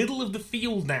in the middle of the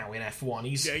field now in F1.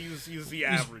 He's the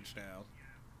average now.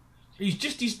 He's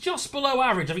just below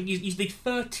average. I think he's the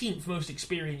 13th most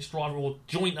experienced driver, or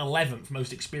joint 11th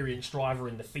most experienced driver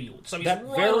in the field. So he's on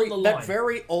the line. That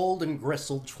very old and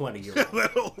gristled 20-year-old.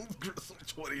 That old gristled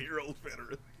 20-year-old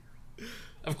veteran.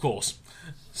 Of course,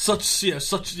 the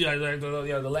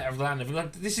letter of the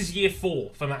land. This is year 4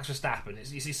 for Max Verstappen.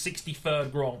 It's his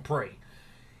 63rd Grand Prix.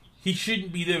 He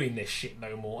shouldn't be doing this shit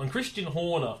no more. And Christian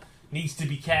Horner needs to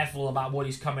be careful about what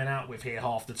he's coming out with here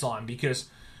half the time, because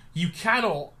you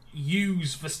cannot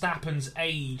use Verstappen's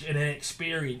age and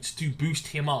inexperience to boost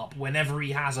him up whenever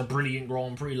he has a brilliant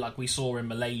Grand Prix like we saw in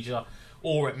Malaysia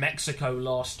or at Mexico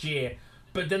last year.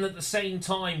 But then at the same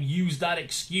time, use that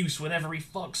excuse whenever he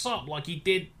fucks up, like he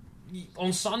did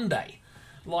on Sunday.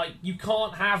 Like, you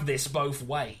can't have this both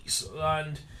ways.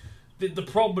 And the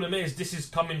problem is, this is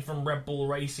coming from Red Bull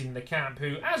Racing, the camp,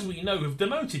 who, as we know, have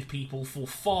demoted people for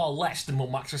far less than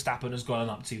what Max Verstappen has gotten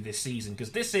up to this season.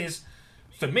 Because this is,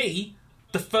 for me,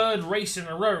 the third race in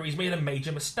a row he's made a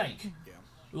major mistake. Yeah.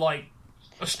 Like,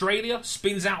 Australia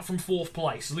spins out from 4th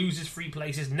place, loses 3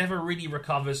 places, never really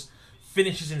recovers,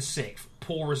 finishes in 6th.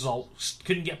 Poor result.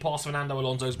 Couldn't get past Fernando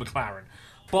Alonso's McLaren.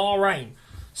 Bahrain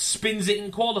spins it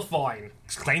in qualifying,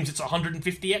 claims it's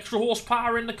 150 extra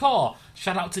horsepower in the car.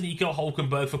 Shout out to Nico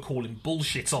Hulkenberg for calling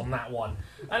bullshit on that one.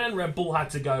 And then Red Bull had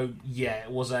to go, yeah,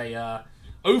 it was a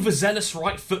overzealous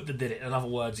right foot that did it. In other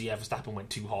words, yeah, Verstappen went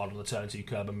too hard on the turn 2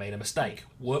 curb and made a mistake.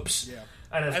 Whoops. Yeah.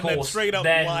 And of And course, then straight up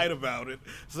then, lied about it,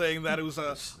 saying that it was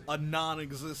a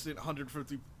non-existent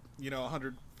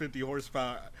 150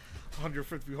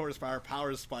 horsepower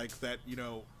power spike that,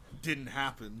 didn't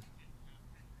happen.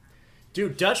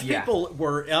 Dude, Dutch Yeah. people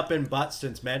were up in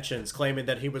Buxton's mentions claiming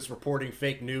that he was reporting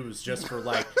fake news just for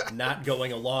not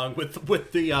going along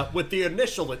with the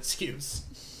initial excuse.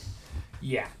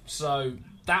 Yeah, so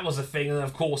that was a thing, and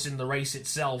of course in the race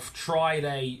itself, tried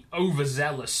a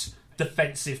overzealous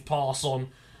defensive pass on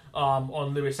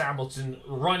Lewis Hamilton,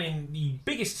 running the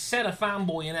biggest Senna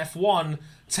fanboy in F1,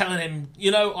 telling him,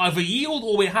 either yield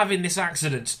or we're having this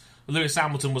accident. Lewis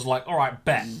Hamilton was like, alright,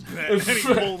 bet. And he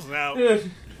pulls out.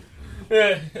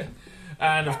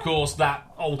 And of course that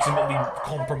ultimately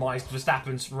compromised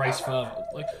Verstappen's race further.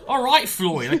 Like, alright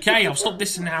Floyd, okay, I'll stop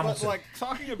dissing Hamilton. But,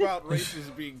 talking about races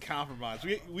being compromised,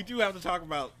 we do have to talk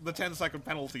about the 10-second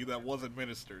penalty that was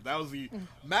administered. That was the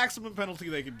maximum penalty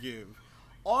they could give.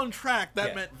 On track,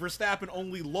 that meant Verstappen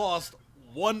only lost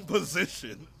 1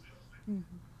 position. It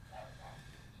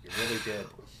really did.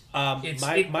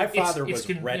 My father was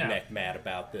redneck mad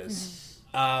about this.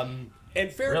 In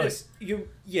fairness,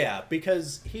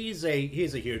 because he's a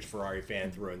huge Ferrari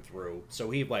fan through and through, so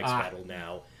he likes Vettel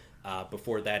now.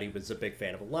 Before that, he was a big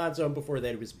fan of Alonso, and before that,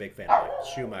 he was a big fan of Michael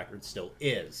Schumacher, and still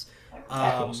is.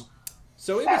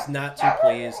 So he was not too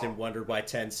pleased and wondered why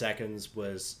 10 seconds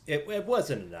was... It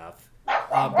wasn't enough.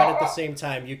 But at the same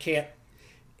time, you can't...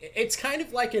 It's kind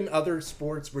of like in other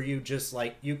sports where you just,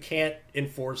 you can't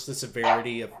enforce the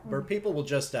severity of... Where people will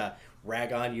just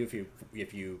rag on you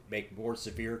if you make more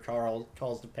severe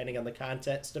calls depending on the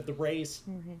context of the race.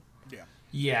 Mm-hmm. Yeah.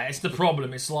 Yeah, it's the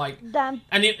problem. It's like... Damn.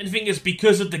 And the thing is,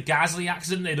 because of the Gasly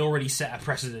accident, they'd already set a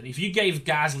precedent. If you gave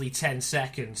Gasly 10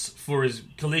 seconds for his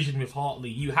collision with Hartley,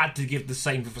 you had to give the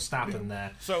same for Verstappen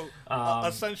there. So,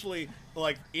 essentially,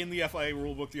 in the FIA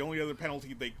rulebook, the only other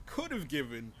penalty they could have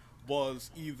given was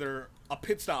either a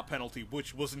pit stop penalty,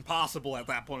 which was impossible at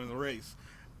that point in the race,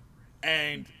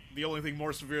 and the only thing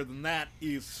more severe than that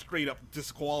is straight up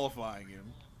disqualifying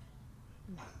him.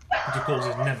 Which, of course,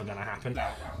 is never going to happen.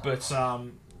 But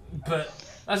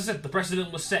as I said, the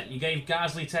precedent was set. You gave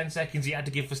Gasly 10 seconds, you had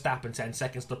to give Verstappen 10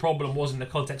 seconds. The problem was, in the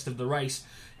context of the race,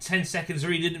 10 seconds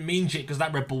really didn't mean shit because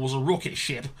that Red Bull was a rocket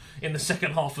ship in the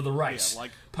second half of the race,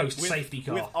 post-safety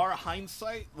car. With our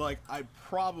hindsight, I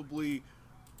probably...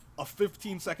 A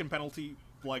 15-second penalty,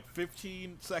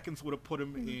 15 seconds would have put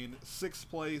him in 6th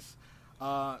place.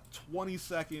 20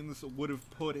 seconds would have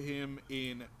put him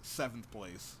in 7th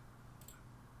place.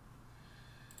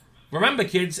 Remember,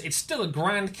 kids, it's still a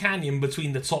Grand Canyon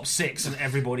between the top 6 and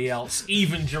everybody else,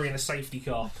 even during a safety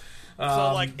car.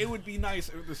 So, it would be nice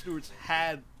if the stewards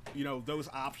had, those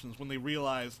options when they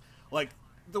realized,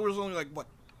 there was only,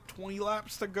 20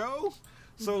 laps to go?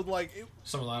 So,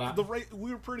 something like that.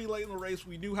 We were pretty late in the race.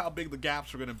 We knew how big the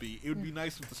gaps were going to be. It would be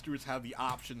nice if the stewards had the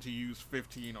option to use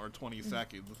 15 or 20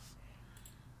 seconds.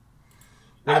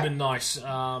 Would have been nice.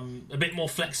 A bit more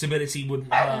flexibility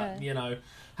wouldn't hurt,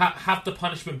 Have the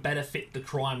punishment better fit the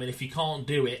crime, and if you can't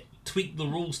do it, tweak the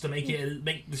rules to make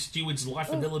the stewards'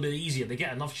 life a little bit easier. They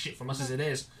get enough shit from us as it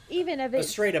is. Even if A it's...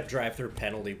 straight-up drive-through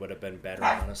penalty would have been better,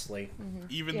 honestly.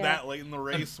 Even that late in the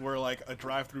race where, a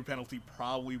drive-through penalty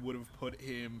probably would have put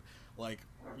him,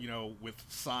 with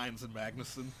Sainz and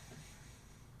Magnussen.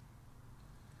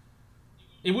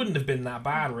 It wouldn't have been that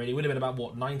bad, really. It would have been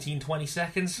about, 19, 20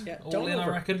 seconds? Yeah, I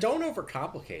reckon. Don't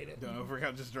overcomplicate it. Don't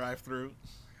overcome, just drive-through.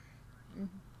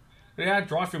 Yeah,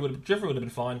 drive-through would have been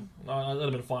fine. I'd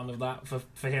have been fine with that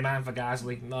for him and for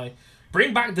Gasly. No,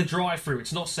 bring back the drive-through.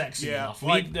 It's not sexy enough.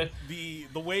 The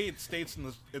way it states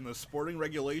in the sporting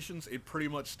regulations, it pretty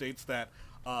much states that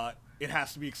it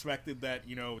has to be expected that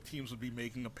teams would be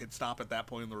making a pit stop at that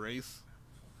point in the race.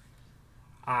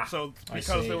 So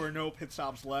because there were no pit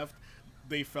stops left,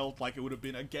 they felt like it would have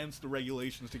been against the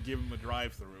regulations to give him a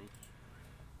drive-through.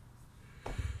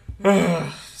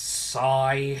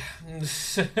 Sigh.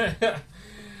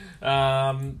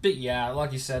 But yeah,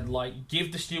 like you said,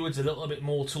 give the stewards a little bit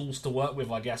more tools to work with,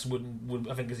 I guess, would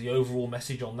I think is the overall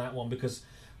message on that one, because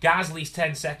Gasly's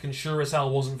 10 seconds sure as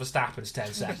hell wasn't Verstappen's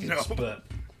 10 seconds, No. But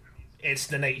it's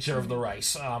the nature of the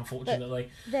race, unfortunately.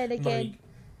 But then again,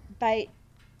 by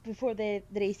before the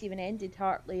race even ended,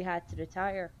 Hartley had to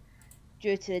retire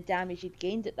due to the damage he'd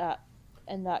gained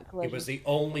in that collision. It was the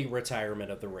only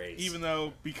retirement of the race. Even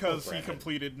though, because he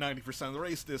completed 90% of the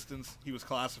race distance, he was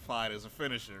classified as a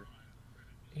finisher.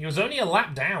 He was only a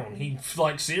lap down. He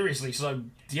seriously. So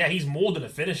yeah, he's more than a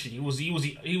finisher. He was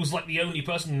like the only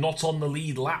person not on the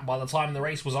lead lap by the time the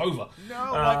race was over. No,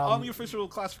 on the official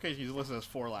classification, he's listed as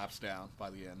 4 laps down by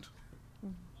the end.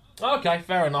 Okay,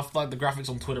 fair enough. Like the graphics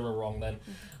on Twitter are wrong then.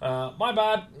 My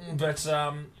bad. But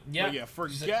yeah. But yeah, for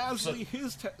Gasly,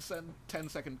 his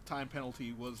 10-second time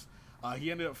penalty was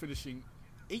he ended up finishing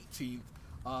 18th.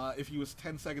 If he was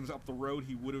 10 seconds up the road,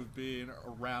 he would have been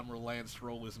around where Lance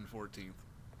Stroll is in 14th.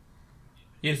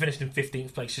 He had finished in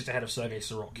 15th place, just ahead of Sergei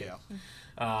Sorokin.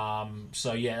 Yeah.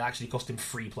 So yeah, it actually cost him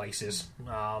 3 places.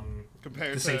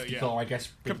 Compared the safety car, I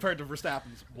guess. Compared to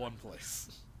Verstappen's 1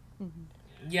 place.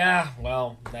 Yeah,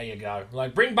 well, there you go.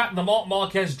 Like, bring back the Marc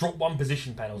Marquez drop 1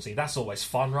 position penalty. That's always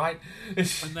fun, right? And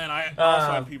then I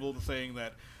also had people saying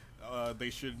that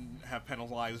they shouldn't have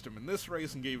penalized him in this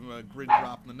race and gave him a grid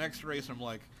drop in the next race. And I'm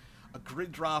like, a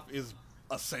grid drop is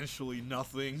essentially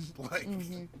nothing. Like,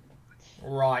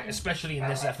 right, especially in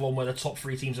this F1 where the top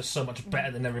 3 teams are so much better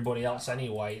than everybody else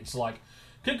anyway. It's like,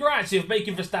 congrats, you're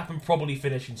making Verstappen probably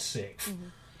finish in 6th.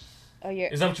 Oh,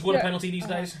 is that what you call a penalty these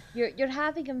days? You're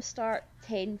having him start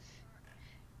 10th,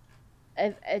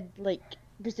 like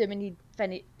presuming he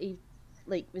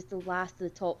was the last of the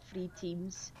top 3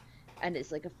 teams, and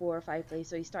it's like a 4 or 5 place,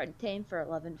 so he's starting 10th or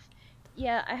 11th.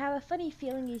 Yeah, I have a funny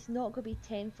feeling he's not going to be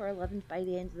 10th or 11th by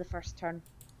the end of the first turn.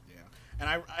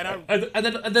 And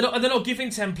they're not giving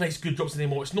 10 place good drops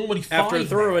anymore. It's normally 5. After a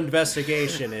thorough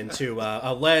investigation into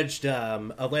alleged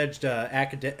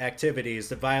activities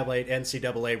that violate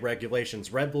NCAA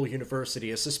regulations, Red Bull University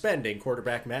is suspending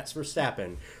quarterback Max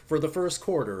Verstappen for the first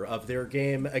quarter of their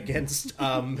game against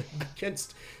the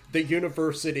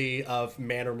University of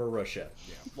Manor Marussia.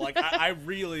 Yeah. Like I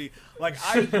really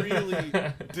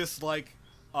dislike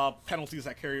penalties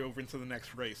that carry over into the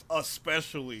next race,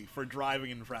 especially for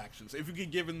driving infractions. If you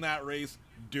get given that race,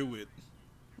 do it.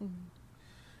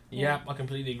 Yeah, I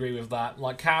completely agree with that.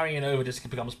 Like, carrying over just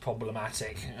becomes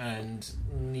problematic and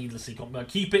needlessly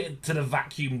keep it to the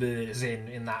vacuum that it is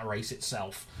in that race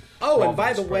itself. Oh, and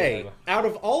by the way, out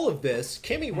of all of this,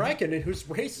 Kimi Räikkönen, whose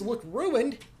race looked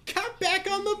ruined, got back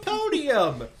on the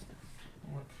podium.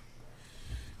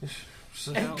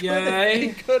 So, he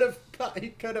could have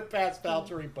passed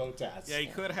Valtteri Bottas. Yeah, he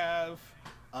could have.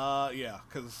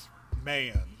 Because,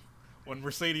 man, when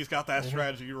Mercedes got that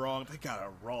strategy wrong, they got it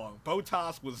wrong.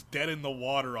 Bottas was dead in the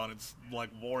water on its,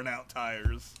 worn-out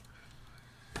tires.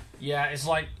 Yeah, it's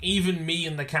like, even me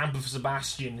in the camp of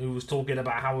Sebastian, who was talking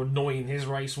about how annoying his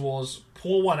race was,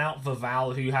 pour one out for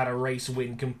Val, who had a race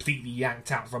win completely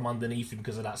yanked out from underneath him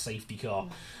because of that safety car.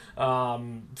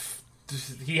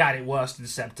 He had it worse than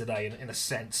Seb today, in a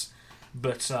sense.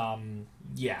 But,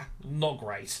 yeah, not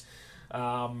great.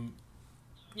 Val,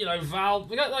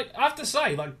 I have to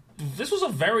say, this was a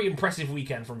very impressive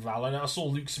weekend from Val. I saw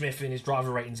Luke Smith in his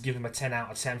driver ratings give him a 10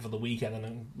 out of 10 for the weekend,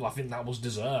 and I think that was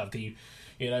deserved.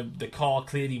 The car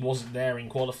clearly wasn't there in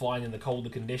qualifying in the colder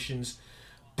conditions,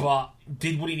 but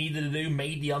did what he needed to do,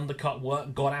 made the undercut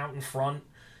work, got out in front.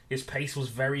 His pace was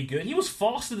very good. He was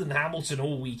faster than Hamilton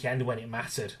all weekend when it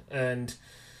mattered. And,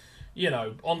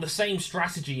 on the same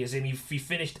strategy as him, he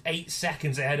finished 8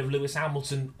 seconds ahead of Lewis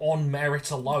Hamilton on merit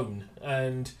alone.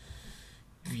 And,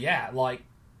 yeah,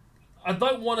 I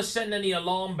don't want to send any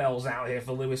alarm bells out here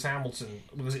for Lewis Hamilton,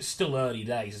 because it's still early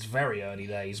days. It's very early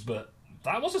days, but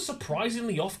that was a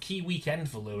surprisingly off-key weekend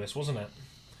for Lewis, wasn't it?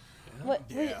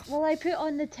 Well, I put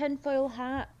on the tinfoil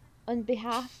hat on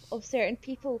behalf of certain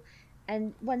people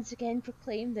and once again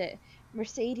proclaim that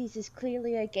Mercedes is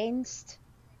clearly against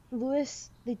Lewis.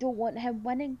 They don't want him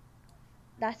winning.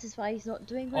 That is why he's not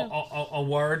doing well. A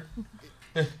word.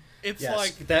 It's yes,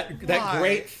 like that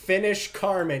great Finnish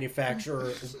car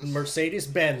manufacturer,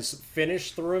 Mercedes-Benz,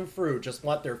 Finnish through and through, just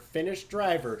want their Finnish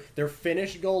driver, their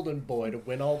Finnish golden boy to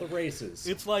win all the races.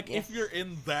 It's like, if you're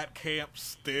in that camp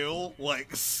still,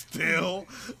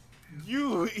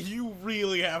 you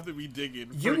really have to be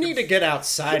digging. You need to get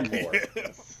outside more.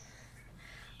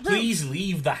 Please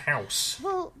leave the house.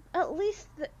 Well, at least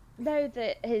now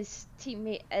that his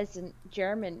teammate isn't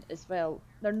German as well,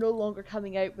 they're no longer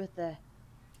coming out with the.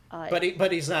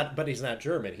 But he's not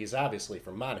German. He's obviously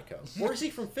from Monaco. Or is he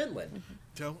from Finland?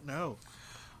 Don't know.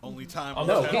 Only time.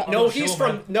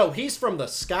 He's from the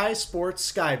Sky Sports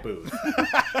Sky booth.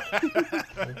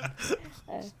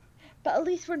 But at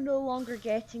least we're no longer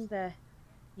getting the,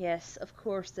 yes, of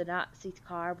course, the Nazi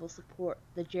car will support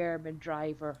the German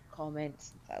driver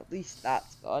comments. At least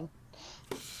that's gone.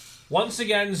 Once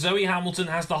again, Zoe Hamilton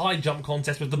has the high jump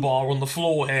contest with the bar on the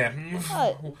floor here.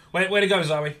 What? Way to go,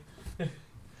 Zoe.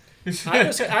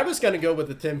 I was going to go with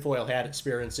the tinfoil hat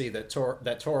experience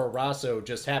that Toro Rosso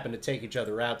just happened to take each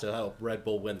other out to help Red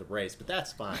Bull win the race, but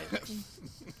that's fine.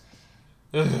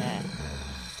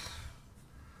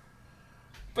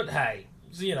 But hey,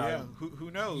 you know. Yeah, who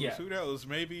knows? Yeah. Who knows?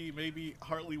 Maybe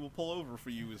Hartley will pull over for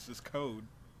you as this code.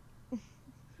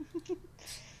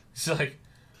 It's like,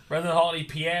 Brendan Hartley,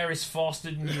 Pierre is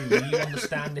faster than you. Do you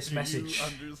understand this message?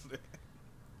 You understand?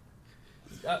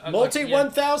 Multi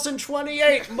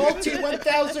 1028! Multi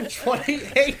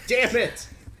 1028! Damn it!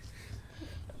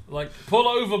 Like, pull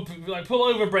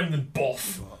over, Brendan,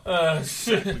 boff.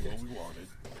 Exactly what we wanted.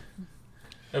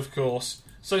 Of course.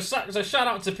 So shout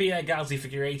out to Pierre Gasly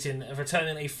for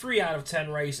turning a 3 out of 10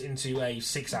 race into a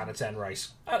 6 out of 10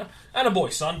 race. And a boy,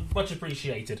 son. Much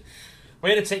appreciated.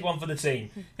 We're here to take one for the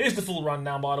team. Here's the full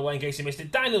rundown, by the way, in case you missed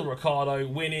it. Daniel Ricciardo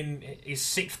winning his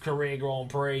 6th career Grand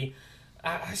Prix.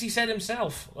 As he said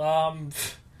himself,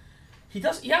 he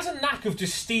has a knack of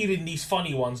just stealing these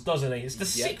funny ones, doesn't he? It's the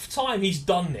 6th time he's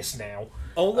done this now.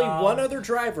 Only one other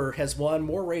driver has won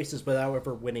more races without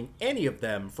ever winning any of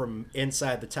them from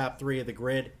inside the top 3 of the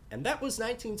grid, and that was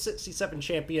 1967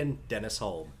 champion Dennis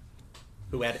Hulme,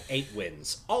 who had 8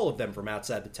 wins, all of them from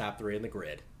outside the top 3 in the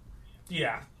grid.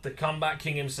 Yeah, the comeback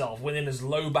king himself, winning as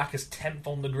low back as 10th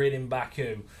on the grid in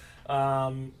Baku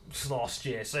last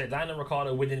year. So Daniel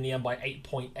Ricciardo winning in the end by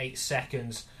 8.8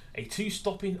 seconds. A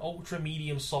 2-stopping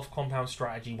ultra-medium soft compound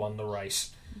strategy won the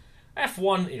race.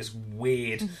 F1 is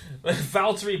weird.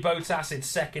 Valtteri Bottas in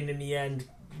 2nd in the end.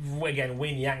 Again,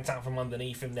 win yanked out from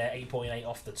underneath him there, 8.8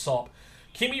 off the top.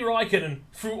 Kimi Raikkonen,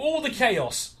 through all the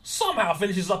chaos, somehow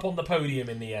finishes up on the podium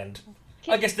in the end.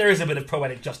 I guess there is a bit of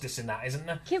poetic justice in that, isn't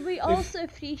there? Can we also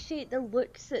appreciate the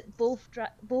looks that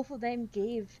both of them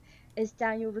gave as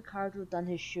Daniel Ricciardo done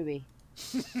his shoey?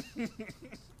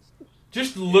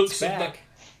 Just looks It's at back.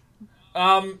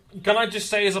 can I just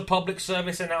say as a public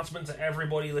service announcement to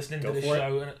everybody listening to this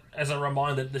show, as a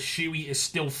reminder, the shoey is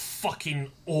still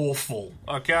fucking awful,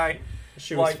 okay?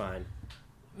 She was fine.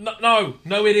 No,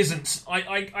 it isn't.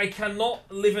 I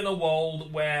cannot live in a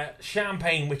world where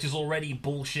champagne, which is already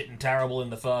bullshit and terrible in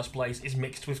the first place, is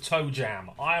mixed with toe jam.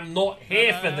 I am not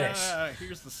here for this.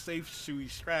 Here's the safe shoey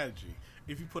strategy.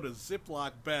 If you put a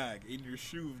Ziploc bag in your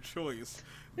shoe of choice,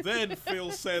 then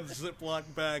Phil said Ziploc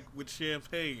bag with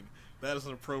champagne. That is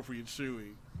an appropriate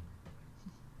shoey.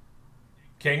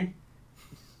 King?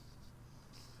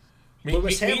 Me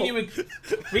Lewis and you were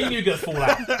gonna fall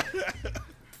out.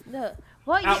 No.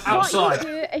 What Outside. you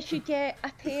do is you get a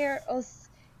pair of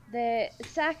the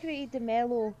Zachary De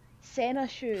Mello Senna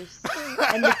shoes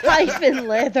in the Python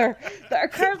leather that are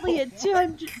currently at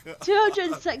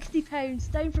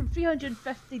 £260, down from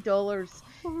 $350,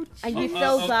 and you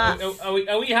fill that.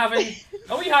 Are we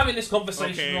having this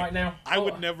conversation right now? I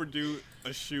would never do a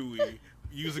shoey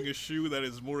using a shoe that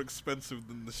is more expensive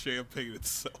than the champagne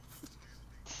itself.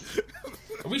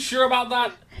 Are we sure about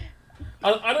that?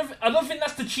 I don't think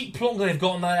that's the cheap plonk they've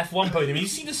got on that F1 podium. You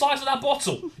see the size of that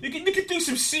bottle? You could do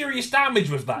some serious damage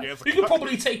with that. Yeah, you could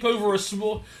probably take over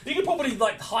you could probably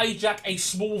hijack a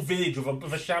small village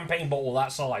with a champagne bottle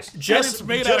that size. It's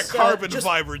made out of carbon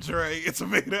fiber, Trey. It's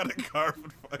made out of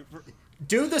carbon fiber.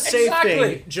 Do the same Exactly.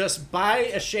 thing. Just buy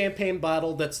a champagne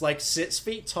bottle that's like 6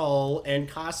 feet tall and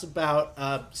costs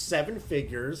about 7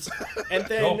 figures, and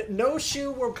then no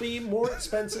shoe will be more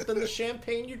expensive than the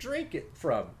champagne you drink it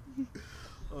from.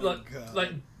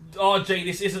 RJ,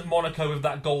 this isn't Monaco with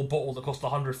that gold bottle that cost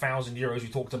 €100,000 we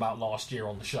talked about last year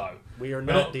on the show. We are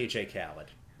not DJ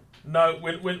Khaled. No,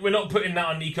 we're not putting that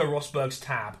on Nico Rosberg's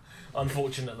tab,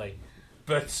 unfortunately.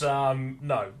 But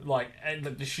no,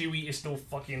 the shoey is still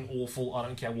fucking awful. I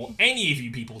don't care what any of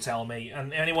you people tell me,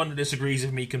 and anyone that disagrees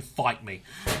with me can fight me.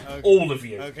 Okay. All of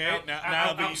you. Okay,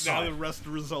 now the rest of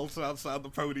the results outside the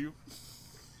podium.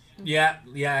 Yeah,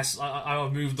 yes,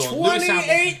 I've moved on.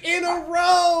 28 in a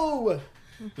row!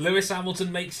 Lewis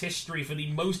Hamilton makes history for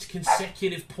the most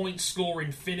consecutive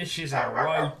point-scoring finishes in a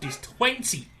row. His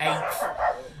 28th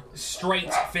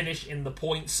straight finish in the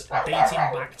points, dating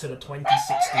back to the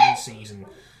 2016 season.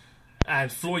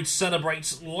 And Floyd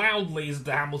celebrates loudly as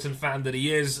the Hamilton fan that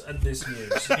he is at this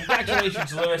news.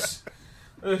 Congratulations, Lewis.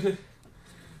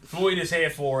 Floyd is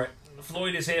here for it.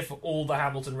 Floyd is here for all the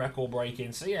Hamilton record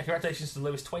breaking. So yeah, congratulations to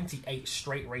Lewis, 28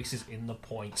 straight races in the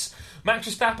points. Max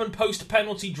Verstappen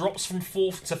post-penalty drops from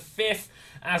 4th to 5th.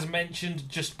 As mentioned,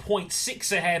 just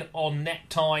 0.6 ahead on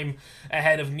net time,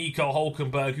 ahead of Nico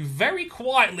Hülkenberg, who very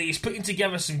quietly is putting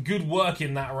together some good work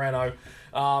in that Renault.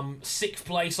 Sixth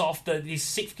place after his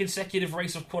sixth consecutive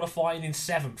race of qualifying in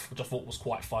seventh, which I thought was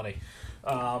quite funny.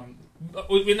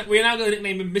 We're now going to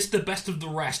nickname him Mr. Best of the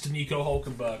Rest, Nico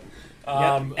Hulkenberg.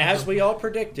 As we all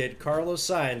predicted, Carlos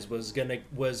Sainz was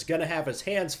gonna have his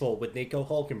hands full with Nico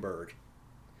Hulkenberg.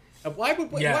 Why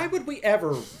would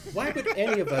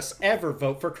any of us ever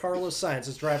vote for Carlos Sainz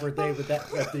as driver of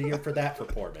the year for that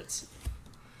performance?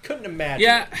 Couldn't imagine.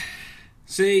 Yeah.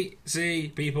 See,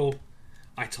 people.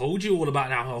 I told you all about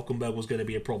how Hulkenberg was going to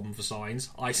be a problem for Sainz.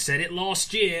 I said it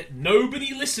last year.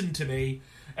 Nobody listened to me.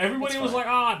 Everybody was like,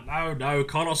 no,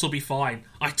 Carlos will be fine.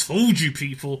 I told you,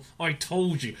 people. I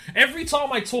told you. Every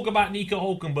time I talk about Nico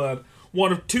Hulkenberg,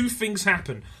 one of two things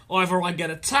happen. Either I get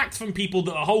attacked from people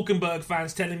that are Hulkenberg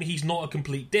fans telling me he's not a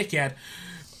complete dickhead,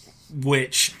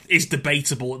 which is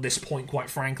debatable at this point, quite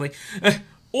frankly,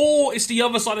 or it's the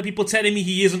other side of people telling me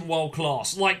he isn't world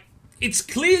class. Like, it's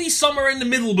clearly somewhere in the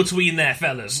middle between there,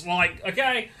 fellas.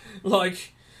 Okay,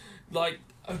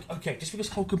 just because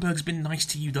Hulkenberg's been nice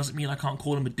to you doesn't mean I can't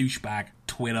call him a douchebag.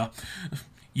 Twitter.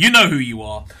 You know who you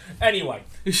are. Anyway,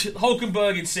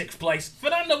 Hulkenberg in sixth place.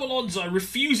 Fernando Alonso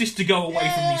refuses to go away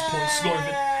from these points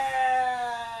scoring.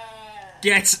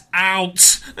 Get out!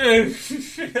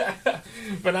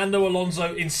 Fernando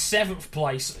Alonso in seventh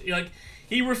place.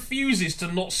 He refuses to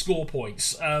not score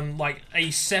points.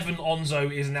 A 7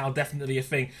 Onzo is now definitely a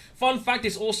thing. Fun fact,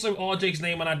 it's also RJ's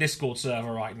name on our Discord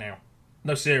server right now.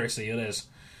 No, seriously, it is.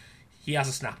 He has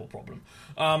a Snapple problem.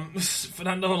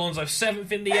 Fernando Alonso,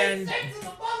 7th in the end.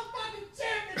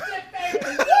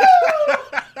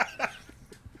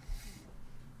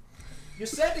 You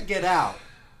said to get out.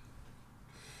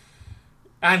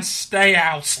 And stay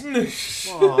out.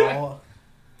 Oh.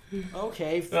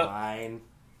 Okay, fine.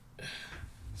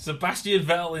 Sebastian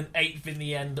Vettel in 8th in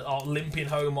the end, limping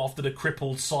home after the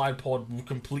crippled side pod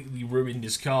completely ruined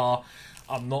his car.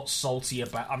 I'm not salty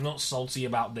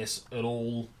about this at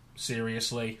all.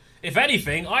 Seriously. If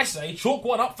anything, I say chalk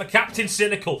one up for Captain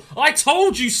Cynical. I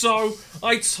told you so!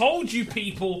 I told you,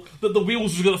 people, that the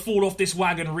wheels were going to fall off this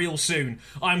wagon real soon.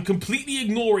 I'm completely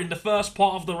ignoring the first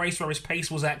part of the race where his pace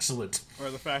was excellent. Or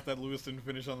the fact that Lewis didn't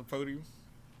finish on the podium.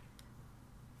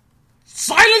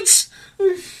 Silence!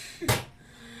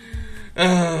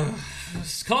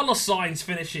 Carlos Sainz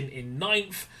finishing in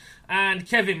 9th. And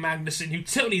Kevin Magnussen, who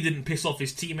totally didn't piss off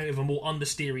his teammate with a more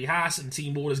understeery Haas and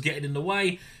team orders getting in the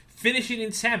way, finishing in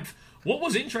 10th. What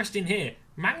was interesting here,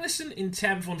 Magnussen in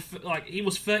 10th, he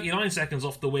was 39 seconds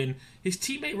off the win. His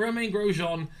teammate Romain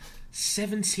Grosjean,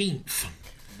 17th.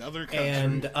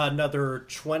 And another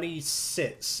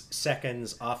 26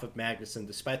 seconds off of Magnussen,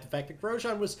 despite the fact that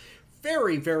Grosjean was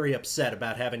very, very upset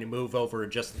about having to move over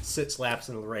just 6 laps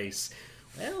in the race.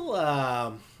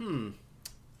 Well,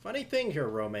 funny thing here,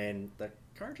 Romain. The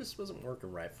car just wasn't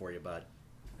working right for you, bud.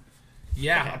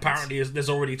 Yeah, apparently there's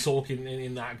already talk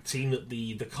in that team that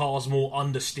the car's more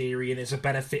understeery and it's a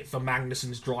better fit for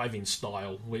Magnussen's driving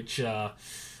style, which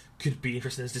could be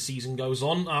interesting as the season goes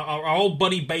on. Our old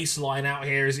buddy Baseline out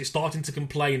here is starting to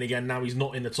complain again now he's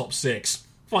not in the top 6.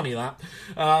 Funny that.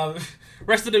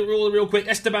 Rest of it real quick.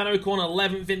 Esteban Ocon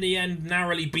 11th in the end,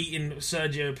 narrowly beating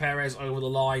Sergio Perez over the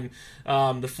line.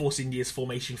 The Force India's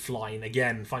formation flying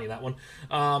again. Funny that one.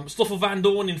 Stoffel Van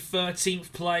Dorn in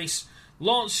 13th place.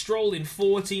 Lance Stroll in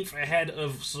 14th ahead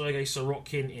of Sergei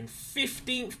Sorokin in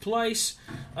 15th place.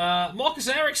 Marcus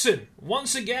Ericsson,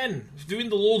 once again, doing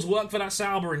the Lord's work for that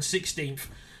Sauber in 16th.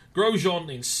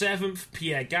 Grosjean in 7th.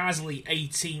 Pierre Gasly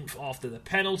 18th after the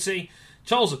penalty.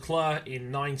 Charles Leclerc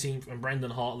in 19th, and Brendan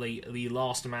Hartley, the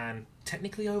last man,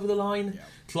 technically over the line. Yeah.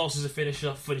 Class as a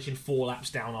finisher, finishing 4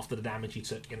 laps down after the damage he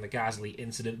took in the Gasly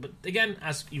incident. But again,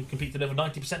 as you competed over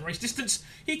 90% race distance,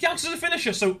 he counts as a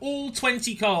finisher, so all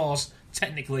 20 cars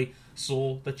technically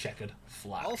saw the checkered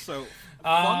flag. Also,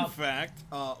 fun fact,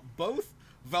 both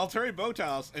Valtteri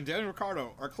Bottas and Daniel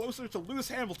Ricciardo are closer to Lewis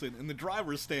Hamilton in the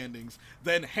driver's standings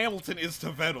than Hamilton is to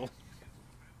Vettel.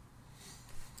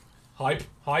 Hype.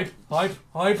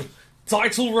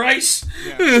 Title race!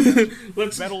 Yeah.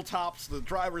 Vettel tops the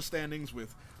driver's standings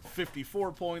with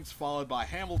 54 points, followed by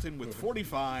Hamilton with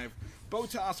 45,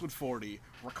 Bottas with 40,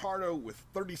 Ricciardo with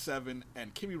 37,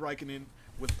 and Kimi Räikkönen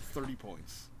with 30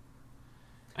 points.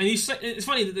 And it's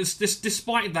funny that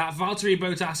despite that, Valtteri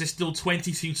Bottas is still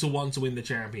 22-1 to win the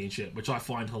championship, which I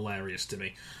find hilarious to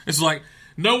me. It's like,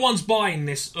 no one's buying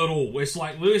this at all. It's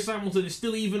like, Lewis Hamilton is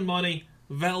still even money.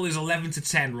 Vettel is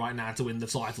 11-10 right now to win the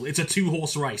title. It's a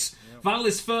 2-horse race. Yep. Vettel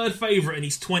is third favourite and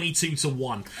he's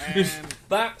 22-1. And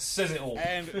that says it all.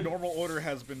 And normal order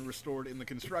has been restored in the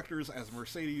constructors as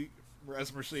Mercedes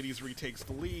as Mercedes retakes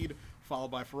the lead,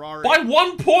 followed by Ferrari. By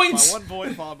 1 point! By 1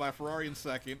 point, followed by Ferrari in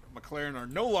second. McLaren are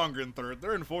no longer in third.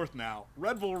 They're in fourth now.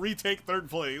 Red Bull retake third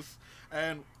place,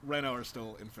 and Renault are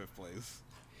still in fifth place.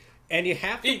 And you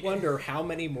have to wonder how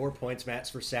many more points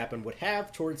Max Verstappen would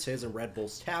have towards his and Red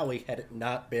Bull's tally had it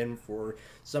not been for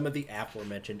some of the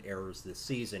aforementioned errors this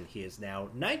season. He is now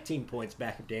 19 points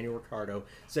back of Daniel Ricciardo,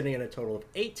 sitting in a total of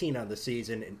 18 on the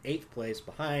season in 8th place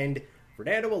behind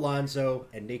Fernando Alonso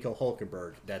and Nico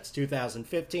Hülkenberg. That's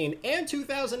 2015 and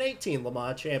 2018 Le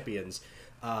Mans champions.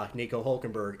 Nico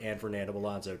Hülkenberg and Fernando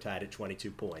Alonso tied at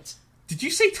 22 points. Did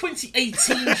you say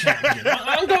 2018 champion?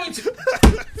 I'm going to...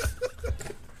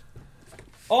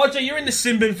 RJ, you're in the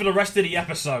sin bin for the rest of the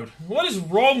episode. What is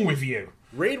wrong with you?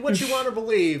 Read what you want to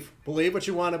believe what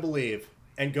you want to believe,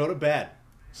 and go to bed.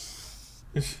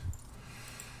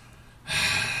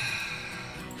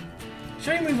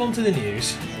 Shall we move on to the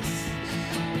news?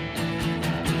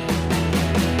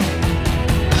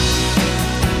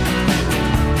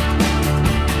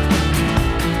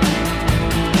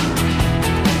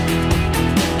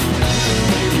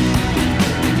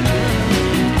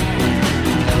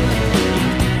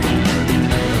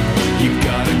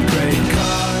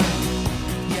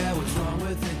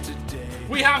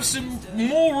 We have some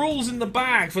more rules in the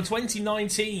bag for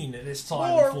 2019 at this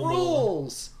time. More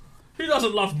rules! Who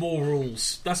doesn't love more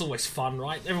rules? That's always fun,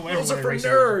 right? Rules are for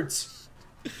nerds!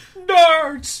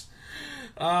 Nerds!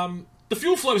 The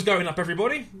fuel flow is going up,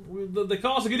 everybody. The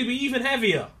cars are going to be even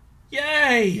heavier.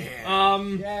 Yay! Yeah.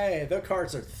 Yay, the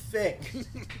cars are thick.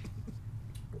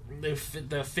 They're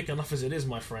thick enough as it is,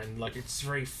 my friend. Like, it's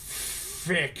very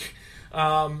thick.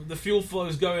 The fuel flow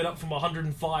is going up from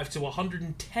 105 to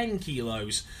 110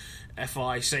 kilos.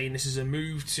 FI saying this is a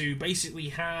move to basically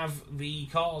have the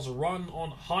cars run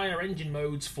on higher engine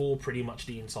modes for pretty much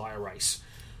the entire race.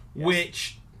 Yes.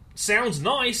 Which sounds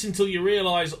nice until you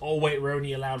realise, oh wait, we're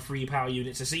only allowed 3 power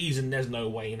units a season. There's no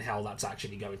way in hell that's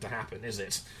actually going to happen, is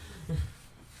it?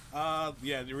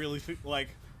 Yeah, you really think, like,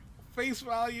 face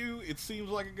value, it seems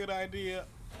like a good idea.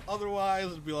 Otherwise,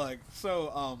 it'd be like,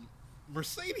 so,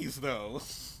 Mercedes, though.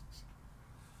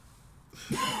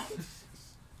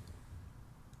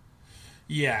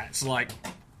 Yeah, it's like,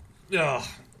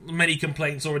 many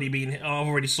complaints already been. I've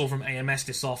already saw from AMS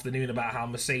this afternoon about how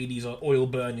Mercedes are oil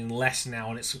burning less now,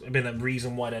 and it's been a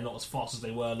reason why they're not as fast as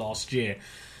they were last year.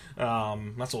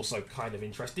 That's also kind of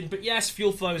interesting. But yes,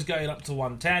 fuel flow is going up to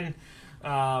 110.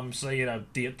 So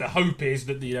the hope is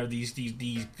that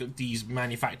these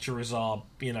manufacturers are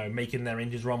making their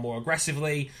engines run more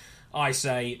aggressively. I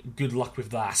say good luck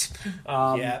with that.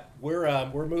 Yeah,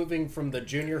 we're moving from the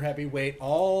junior heavyweight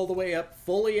all the way up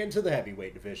fully into the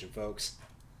heavyweight division, folks.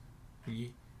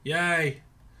 Yay!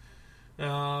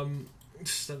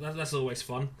 That's always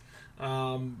fun. We're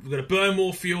going to burn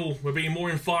more fuel. We're being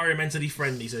more environmentally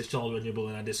friendly, says Charles Renewable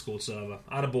in our Discord server.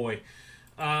 Attaboy.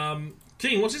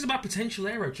 King, what's this about potential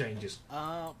aero changes?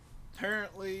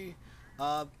 Apparently,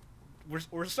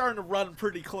 we're starting to run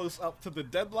pretty close up to the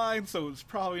deadline, so it's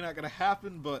probably not going to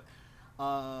happen, but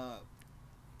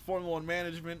Formula One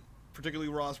management,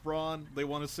 particularly Ross Brawn, they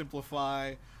want to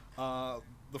simplify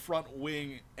the front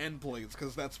wing end plates,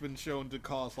 because that's been shown to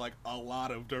cause, like, a lot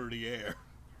of dirty air.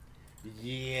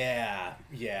 Yeah,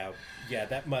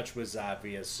 that much was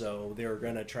obvious, so they were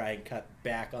going to try and cut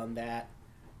back on that.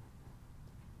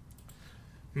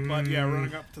 But yeah,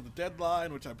 running up to the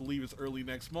deadline, which I believe is early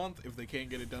next month. If they can't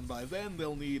get it done by then,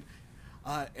 they'll need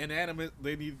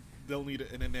they'll need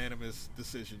an unanimous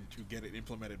decision to get it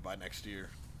implemented by next year.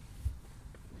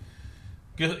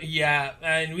 Yeah,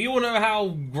 and we all know how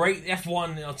great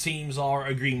F1 teams are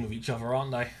agreeing with each other,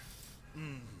 aren't they?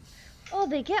 Oh,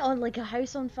 they get on like a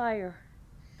house on fire.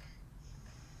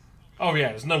 Oh yeah,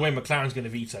 there's no way McLaren's going to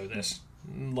veto this.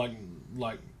 Like,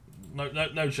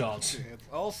 no chance. It's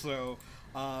also.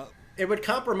 It would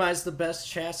compromise the best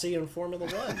chassis in Formula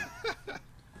One.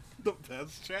 The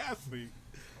best chassis.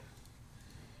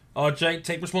 Jake,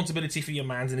 take responsibility for your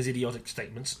man's and his idiotic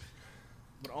statements.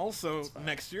 But also,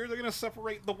 next year they're going to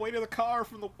separate the weight of the car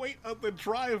from the weight of the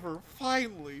driver.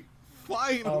 Finally.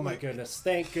 Oh my goodness.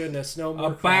 Thank goodness. No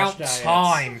more crash diets.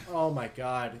 About time. Oh my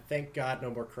god. Thank God no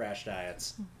more crash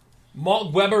diets.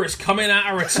 Mark Webber is coming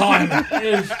out of retirement.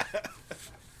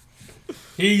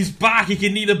 He's back. He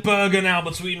can eat a burger now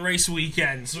between race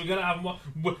weekends. So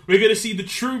we're gonna see the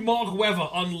true Mark Webber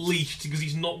unleashed because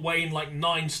he's not weighing like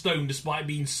 9 stone despite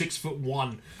being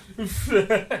 6'1".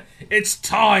 It's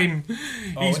time.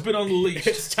 He's been unleashed.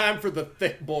 It's time for the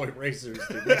thick boy racers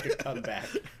to make a comeback.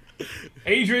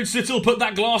 Adrian Sittle, put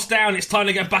that glass down. It's time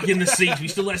to get back in the seat.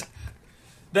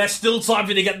 There's still time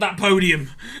for you to get that podium.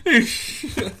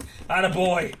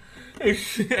 Attaboy.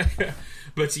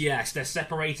 But yes, they're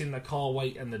separating the car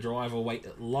weight and the driver weight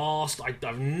at last.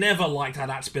 I've never liked how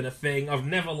that's been a thing. I've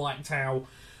never liked how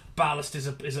ballast is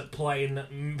at play,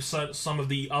 and so some of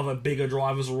the other bigger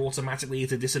drivers are automatically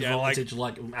at a disadvantage.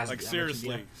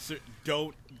 Seriously,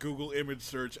 don't Google image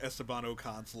search Esteban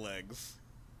Ocon's legs.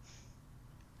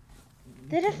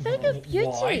 They're a thing of beauty.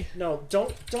 Why? No,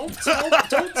 don't tell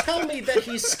me that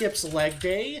he skips leg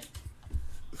day.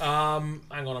 Hang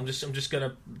on, I'm just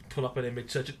gonna pull up an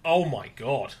image search. Oh my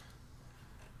god,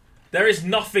 there is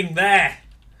nothing there.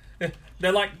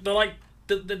 They're like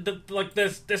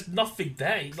there's nothing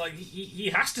there. Like he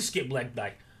has to skip leg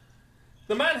day.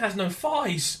 The man has no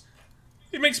thighs.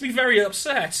 It makes me very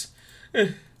upset.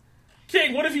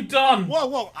 King, what have you done?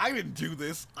 Whoa! I didn't do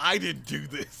this.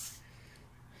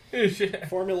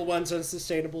 Formula One's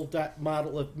unsustainable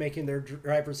model of making their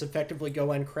drivers effectively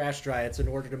go on crash diets in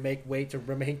order to make weight to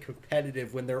remain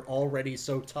competitive when they're already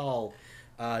so tall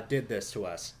did this to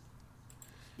us.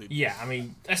 Yeah, I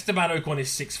mean, Esteban Ocon is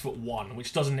 6'1",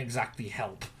 which doesn't exactly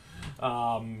help.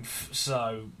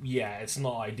 So yeah, it's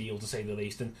not ideal to say the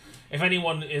least. And if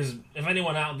anyone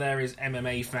out there is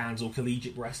MMA fans or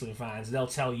collegiate wrestling fans, they'll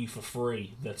tell you for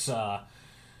free that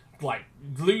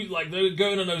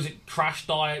going on those crash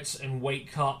diets and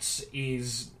weight cuts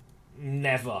is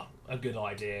never a good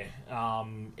idea.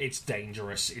 It's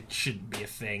dangerous. It shouldn't be a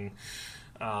thing.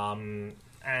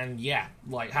 And yeah,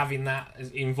 like having that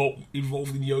involved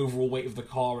in the overall weight of the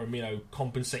car and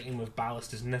compensating with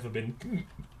ballast has never been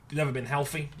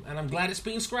healthy. And I'm glad it's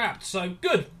been scrapped. So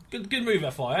good move,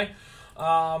 FIA.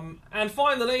 And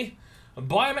finally,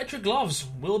 biometric gloves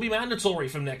will be mandatory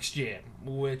from next year,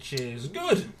 which is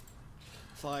good.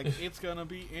 It's gonna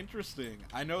be interesting.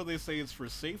 I know they say it's for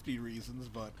safety reasons,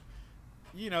 but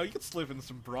you could slip in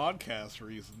some broadcast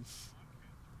reasons.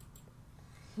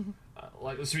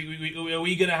 Are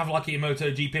we gonna have like a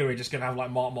MotoGP? We're just gonna have like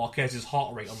Marc Marquez's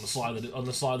heart rate on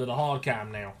the side of the hard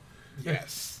cam now.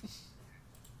 Yes,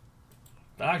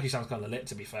 that actually sounds kind of lit,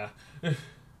 to be fair.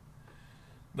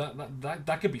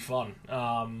 That could be fun.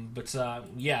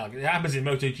 Yeah, it happens in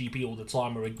MotoGP all the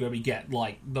time where we get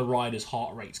like the riders'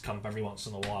 heart rates come up every once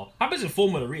in a while. Happens in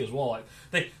Formula E as well.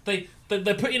 Like they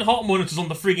put in heart monitors on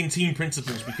the frigging team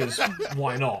principals because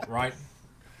why not, right?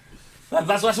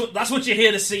 That's what you're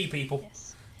here to see, people.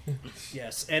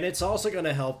 Yes, and it's also going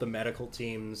to help the medical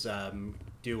teams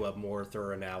do a more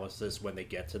thorough analysis when they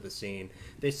get to the scene.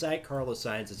 They cite Carlos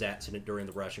Sainz's accident during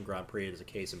the Russian Grand Prix as a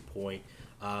case in point.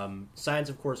 Sainz,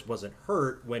 of course, wasn't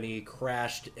hurt when he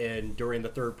crashed during the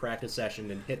third practice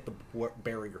session and hit the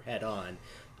barrier head on.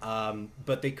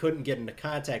 But they couldn't get into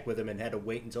contact with him and had to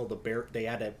wait until they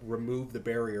had to remove the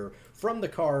barrier from the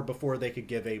car before they could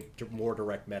give a more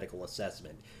direct medical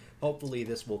assessment. Hopefully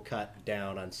this will cut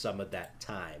down on some of that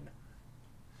time.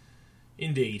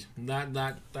 Indeed,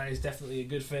 that is definitely a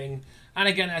good thing. And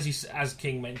again, as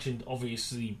King mentioned,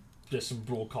 obviously there's some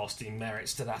broadcasting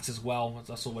merits to that as well.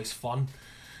 That's always fun.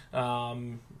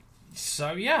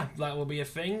 So yeah, that will be a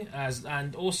thing.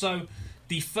 And also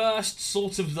the first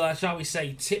sort of, shall we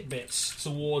say, tidbits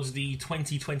towards the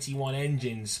 2021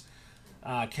 engines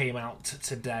came out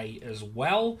today as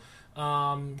well.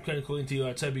 According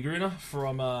to Toby Gruner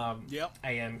from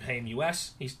AM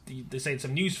US, they're saying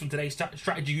some news from today's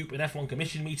strategy group and F1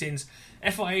 commission meetings.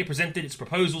 FIA presented its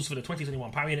proposals for the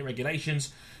 2021 power unit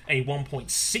regulations: a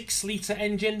 1.6 litre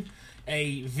engine,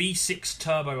 a V6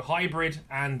 turbo hybrid,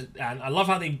 and I love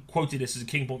how they quoted this as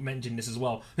King mentioned this as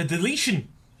well. The delete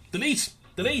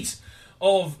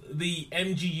of the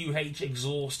MGUH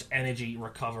exhaust energy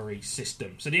recovery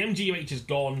system. So the MGUH is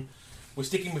gone. We're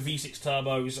sticking with V6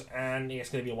 turbos, and it's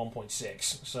going to be a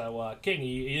 1.6. So, King, are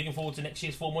you looking forward to next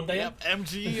year's Formula 1 Day? Yep,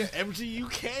 MG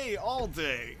UK all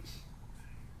day.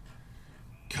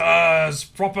 KERS,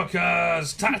 proper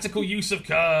KERS, tactical use of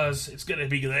KERS. It's going to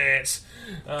be lit.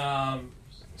 Yeah,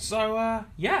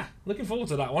 looking forward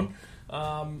to that one.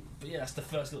 But yeah, that's the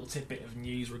first little tidbit of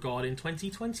news regarding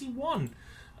 2021.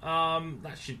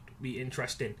 That should be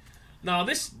interesting. Now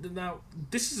this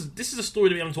is a story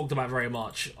that we haven't talked about very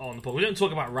much on the podcast. We don't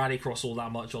talk about Rallycross all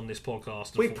that much on this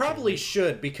podcast. We probably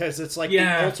should, because it's like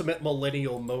the ultimate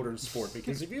millennial motorsport.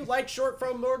 Because if you like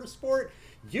short-form motorsport,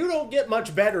 you don't get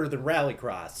much better than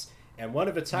Rallycross. And one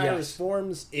of its highest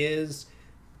forms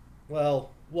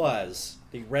was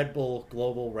the Red Bull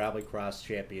Global Rallycross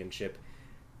Championship.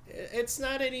 It's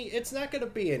not going to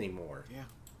be anymore. Yeah,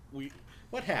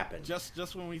 What happened?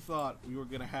 Just when we thought we were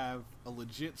going to have a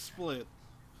legit split,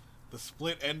 the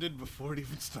split ended before it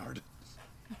even started.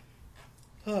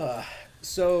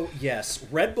 So, yes,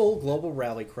 Red Bull Global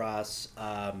Rallycross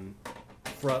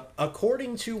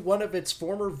according to one of its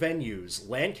former venues,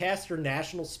 Lancaster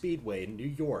National Speedway in New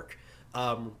York,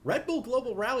 Red Bull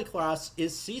Global Rallycross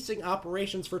is ceasing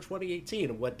operations for 2018,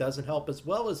 and what doesn't help as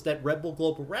well is that Red Bull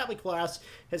Global Rallycross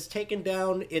has taken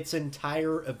down its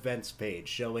entire events page,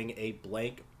 showing a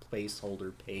blank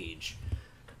placeholder page.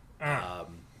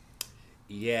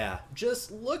 Yeah, just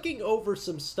looking over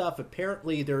some stuff,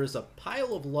 apparently there is a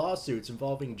pile of lawsuits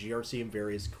involving GRC in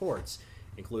various courts,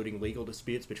 including legal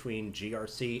disputes between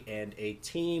GRC and a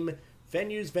team,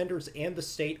 venues, vendors, and the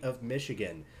state of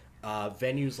Michigan.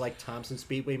 Venues like Thompson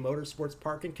Speedway Motorsports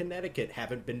Park in Connecticut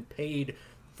haven't been paid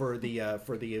for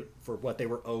what they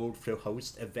were owed to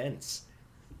host events.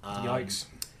 Yikes!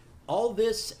 All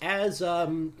this as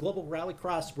Global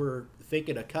Rallycross were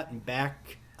thinking of cutting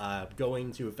back,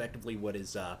 going to effectively what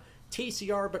is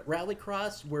TCR but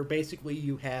Rallycross, where basically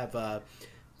you have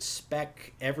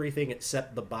spec everything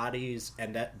except the bodies,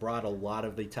 and that brought a lot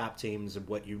of the top teams of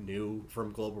what you knew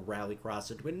from Global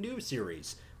Rallycross into a new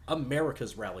series,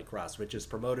 America's Rallycross, which is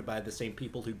promoted by the same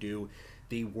people who do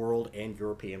the World and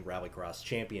European Rallycross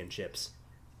Championships.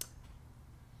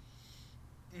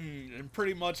 And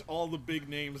pretty much all the big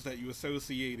names that you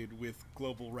associated with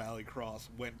Global Rallycross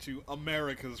went to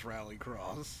America's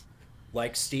Rallycross.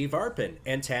 Like Steve Arpin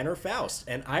and Tanner Faust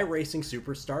and iRacing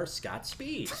superstar Scott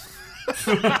Speed.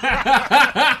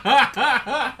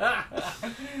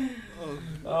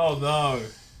 Oh no.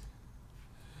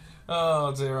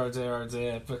 Oh dear, oh dear, oh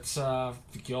dear. But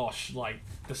gosh, like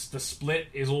the split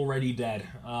is already dead.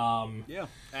 Yeah,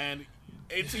 and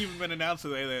it's even been announced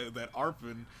today that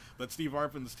Steve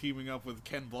Arpin's teaming up with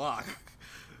Ken Block.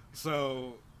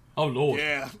 So, oh lord.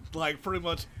 Yeah, like pretty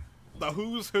much the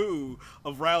who's who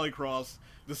of Rallycross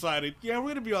decided, yeah, we're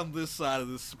gonna be on this side of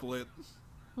this split.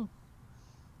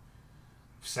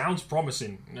 Sounds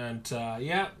promising, and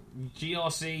yeah,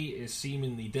 GRC is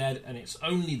seemingly dead, and it's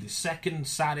only the second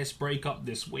saddest breakup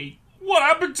this week. What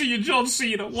happened to you, John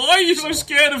Cena? Why are you so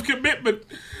scared of commitment?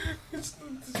 It's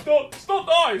not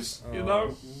nice, you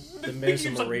know. The Miz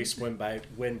and Maurice win by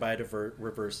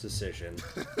reverse decision.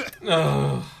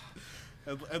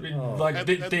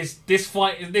 This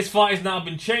fight has now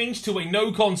been changed to a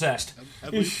no contest.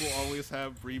 At least we'll always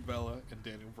have Brie Bella and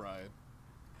Daniel Bryan.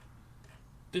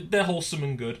 They're wholesome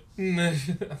and good. They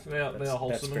are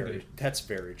wholesome and good. That's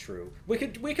very true. We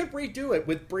could redo it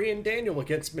with Brie and Daniel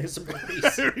against Miz and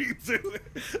Maurice. Redo it.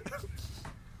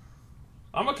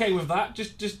 I'm okay with that.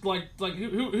 Just like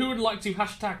who would like to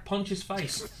 #punch his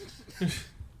face?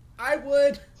 I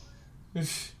would.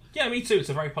 Yeah, me too. It's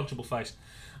a very punchable face.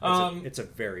 It's a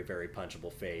very, very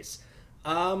punchable face.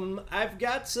 I've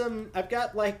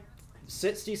got like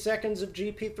 60 seconds of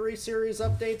GP3 series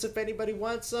updates if anybody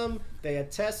wants them. They had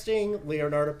testing.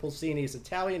 Leonardo Pulcini's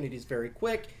Italian and he's very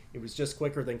quick. It was just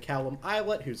quicker than Callum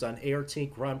Islet, who's on ART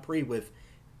Grand Prix with,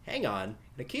 hang on,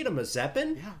 Nikita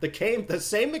Mazepin? Yeah. The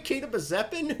same Nikita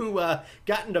Mazepin who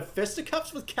got into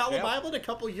fisticuffs with Callum Islet a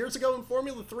couple years ago in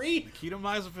Formula 3? Nikita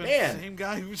Mazepin, same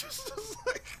guy who just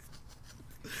like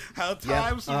how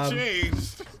times have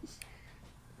changed.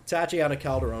 Tatiana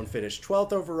Calderon finished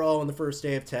 12th overall on the first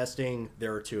day of testing.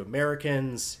 There are 2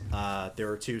 Americans.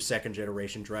 There are 2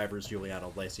 second-generation drivers,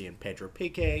 Giuliano Alessi and Pedro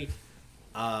Piquet.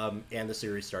 And the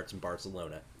series starts in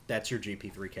Barcelona. That's your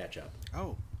GP3 catch-up.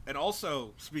 Oh, and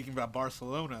also, speaking about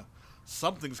Barcelona,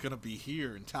 something's going to be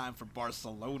here in time for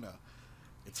Barcelona.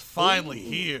 It's finally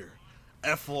here.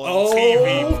 F1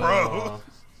 TV Pro.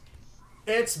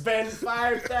 It's been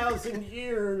 5,000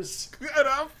 years. And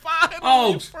I'm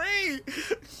finally free.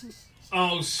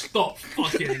 Oh, stop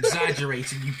fucking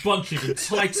exaggerating, you bunch of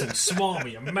entitled,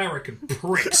 smarmy American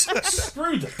pricks.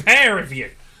 Screw the pair of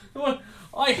you.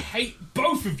 I hate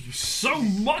both of you so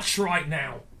much right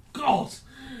now. God,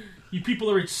 you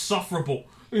people are insufferable.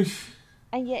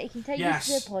 And yet you can take you to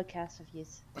the podcast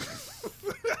reviews.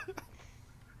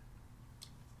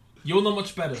 You're not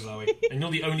much better, Zoe, and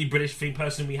you're the only British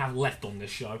person we have left on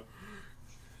this show.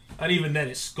 And even then,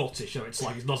 it's Scottish, so it's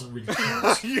like it doesn't really count. I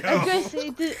was going to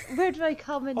say, where do I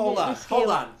come in the scale? Hold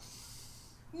on.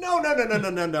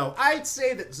 No. I'd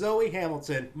say that Zoe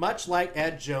Hamilton, much like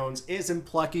Ed Jones, is in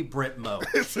plucky Brit mode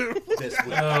this week.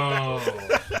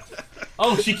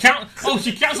 She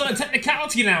counts on a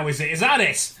technicality now, is it? Is that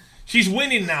it? She's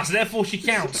winning now, so therefore she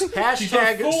counts. #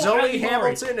 Zoe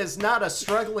Hamilton is not a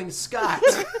struggling Scot.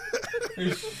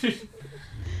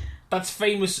 That's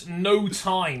famous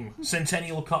no-time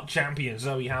Centennial Cup champion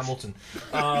Zoe Hamilton.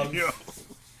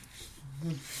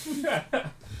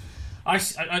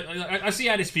 I see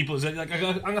how these people is like. I'm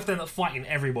gonna have to end up fighting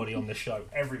everybody on this show.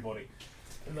 Everybody.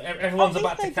 Everyone's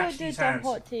about to catch these hands.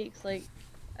 Hot takes like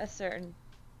a certain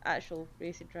actual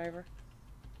racing driver.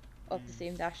 of the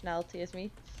same nationality as me.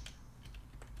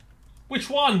 Which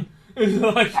one?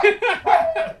 Like,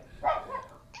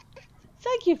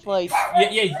 Thank you, Floyd.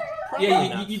 You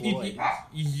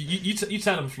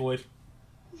tell him, Floyd.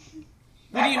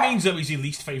 What do you mean Zoe's your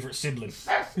least favourite sibling?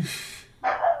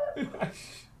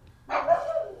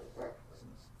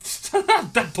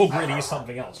 That dog really is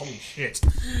something else. Holy shit.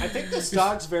 I think this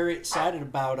dog's very excited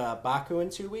about Baku in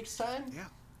 2 weeks' time. Yeah,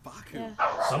 Baku. Yeah.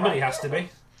 Somebody has to be.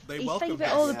 They He's welcome thinking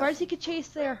about all the us. birds he could chase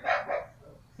there.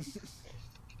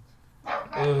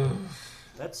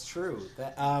 That's true.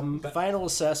 Final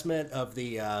assessment of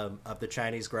the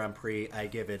Chinese Grand Prix, I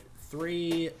give it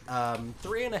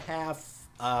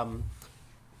 3.5.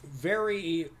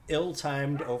 Very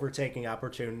ill-timed overtaking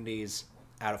opportunities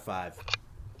out of 5.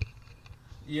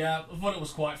 Yeah, I thought it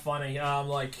was quite funny.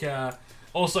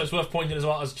 Also, it's worth pointing as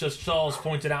well, as just Charles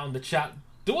pointed out in the chat,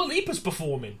 Dua Lipa's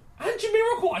performing. And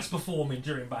Jamiroquai's performing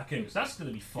during Baku. So that's going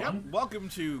to be fun. Yep. Welcome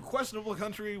to questionable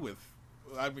country with,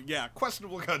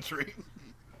 questionable country.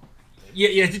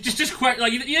 Yeah. Just you don't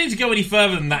need to go any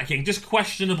further than that, King. Just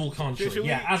questionable country. Should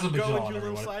we Azerbaijan. go into a little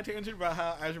everyone. side tangent about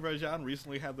how Azerbaijan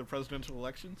recently had the presidential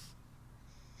elections?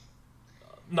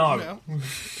 No. You know? And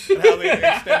how they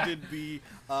extended the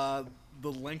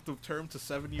length of term to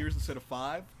 7 years instead of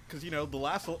 5? Because the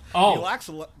last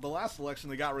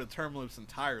election they got rid of term limits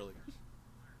entirely.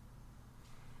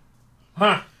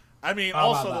 Huh. I mean, How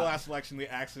also about the that? last election they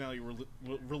accidentally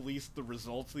released the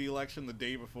results of the election the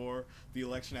day before the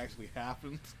election actually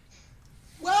happened.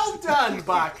 Well done,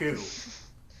 Baku.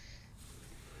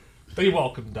 Be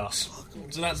welcomed, us.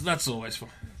 So that's always fun.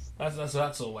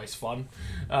 That's always fun.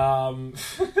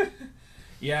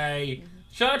 Yay.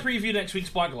 Shall I preview next week's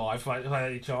Bike Live by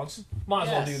any chance? Might as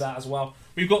well Yes. do that as well.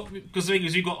 We've got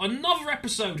another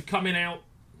episode coming out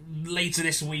later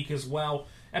this week as well.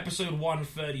 Episode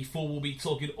 134 will be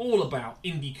talking all about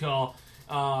IndyCar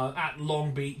at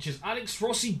Long Beach as Alex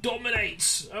Rossi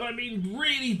dominates, and I mean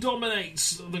really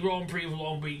dominates, the Grand Prix of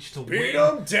Long Beach to Beat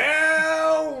win. him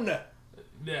down!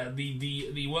 Yeah,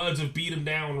 the words of "beat 'em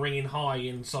down" ringing high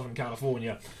in Southern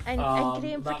California. And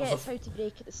Graham that was forgets how to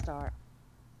brake at the start.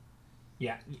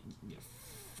 Yeah,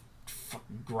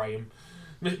 fucking Graham.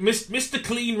 Mr.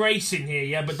 Clean Racing here,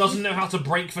 yeah, but doesn't know how to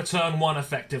brake for turn 1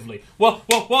 effectively. Well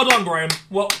done, Graham.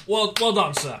 Well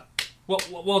done, sir.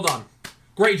 Well done.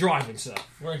 Great driving, sir.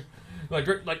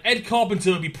 Like Ed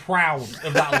Carpenter would be proud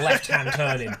of that left-hand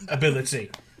turning ability.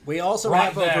 We also Right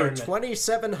have there over in the-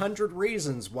 2,700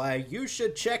 reasons why you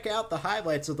should check out the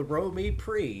highlights of the Rome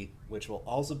Prix, which will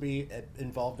also be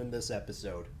involved in this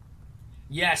episode.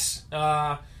 Yes.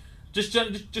 Just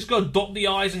go dot the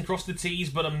I's and cross the T's,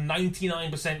 but I'm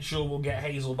 99% sure we'll get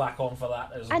Hazel back on for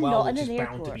that as And well, not in which is an bound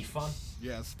to airport. be fun.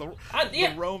 Yes, the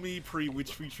Yeah. Rome Prix,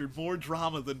 which featured more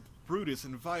drama than Brutus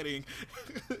inviting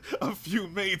a few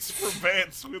mates for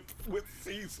Vance with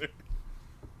Caesar.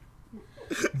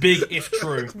 Big if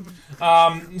true.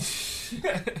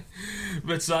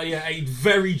 But a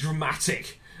very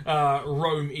dramatic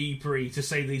Rome Prix, to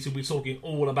say the least. We'll be talking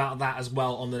all about that as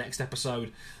well on the next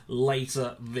episode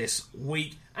later this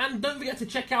week. And don't forget to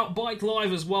check out Bike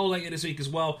Live as well later this week as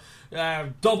well.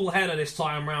 Double header this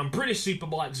time around. British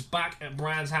Superbikes back at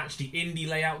Brands Hatch, the Indy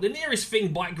layout. The nearest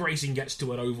thing bike racing gets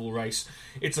to an oval race.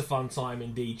 It's a fun time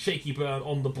indeed. Shaky Byrne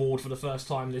on the board for the first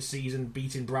time this season,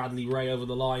 beating Bradley Ray over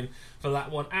the line for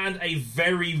that one. And a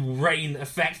very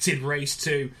rain-affected race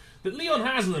too, that Leon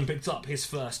Haslam picked up his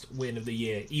first win of the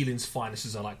year. Ealin's finest,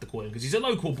 as I like to call him, because he's a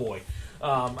local boy,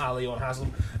 our Leon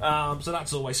Haslam. So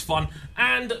that's always fun.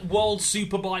 And World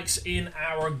Superbikes in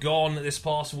Aragon this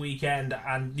past weekend,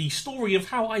 and the story of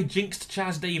how I jinxed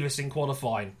Chaz Davis in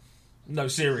qualifying. No,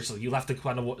 seriously, you'll have to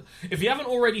kind of... If you haven't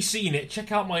already seen it,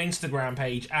 check out my Instagram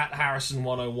page,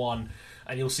 @Harrison101,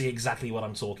 and you'll see exactly what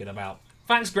I'm talking about.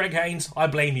 Thanks, Greg Haynes. I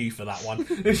blame you for that one.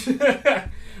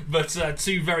 But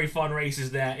 2 very fun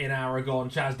races there in Aragon.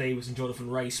 Chaz Davis and Jonathan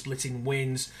Ray splitting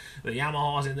wins. The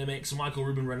Yamaha's in the mix. Michael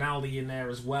Ruben Rinaldi in there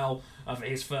as well for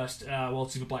his first World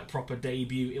Superbike proper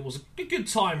debut. It was a good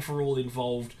time for all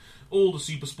involved. All the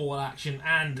Supersport action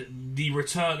and the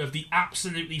return of the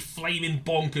absolutely flaming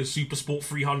bonkers Supersport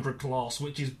 300 class,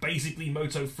 which is basically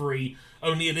Moto 3,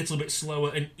 only a little bit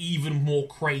slower and even more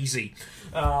crazy.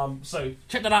 So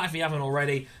check that out if you haven't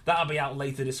already. That'll be out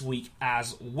later this week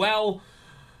as well.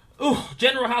 Ooh,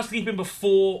 general housekeeping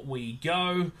before we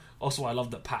go. Also, I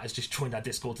love that Pat has just joined our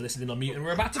Discord to listen in on mute, and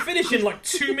we're about to finish in like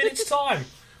 2 minutes' time.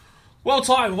 Well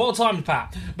timed,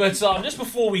 Pat. But just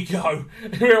before we go,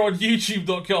 we're on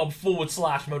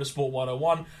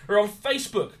youtube.com/motorsport101. We're on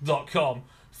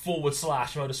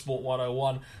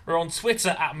facebook.com/motorsport101. We're on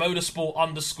Twitter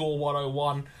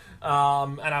 @motorsport_101.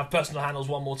 And our personal handles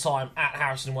one more time, at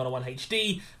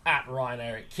Harrison101HD, at Ryan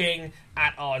Eric King,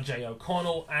 at RJ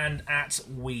O'Connell, and at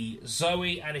We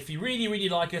Zoe. And if you really, really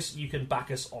like us, you can back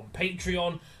us on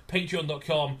Patreon,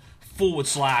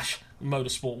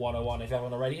 patreon.com/Motorsport101 if you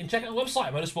haven't already. And check out the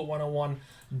website,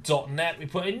 motorsport101.net. We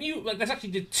put a new, there's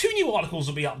actually 2 new articles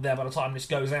will be up there by the time this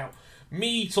goes out.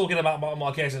 Me talking about Marc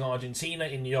Marquez in Argentina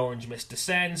in The Orange Mist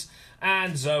Descends,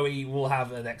 and Zoe will have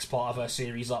the next part of her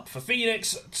series up for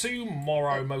Phoenix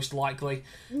tomorrow, most likely.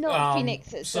 Not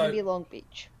Phoenix, it's going to be Long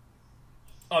Beach.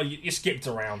 Oh, you skipped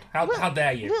around. How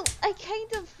dare you? Well, I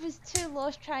kind of was too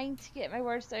lost trying to get my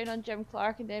words down on Jim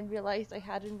Clark and then realised I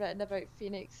hadn't written about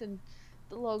Phoenix and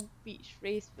the Long Beach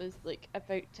race was, like,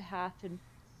 about to happen.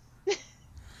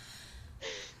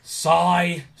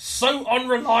 Sigh. So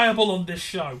unreliable on this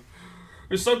show.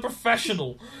 We're so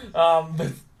professional.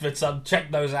 But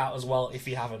check those out as well if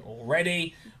you haven't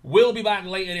already. We'll be back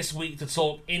later this week to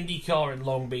talk IndyCar in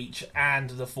Long Beach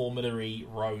and the Formula E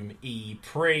Rome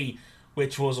E-Prix,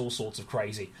 which was all sorts of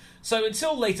crazy. So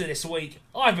until later this week,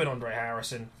 I've been Andre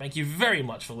Harrison. Thank you very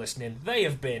much for listening. They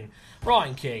have been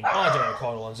Ryan King, RJ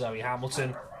O'Connell, and Zoe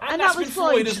Hamilton. And that's been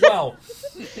Floyd as well.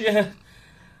 Yeah.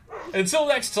 Until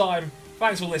next time,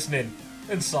 thanks for listening,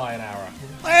 and sayonara.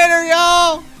 Later,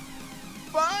 y'all!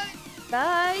 Bye!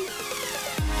 Bye!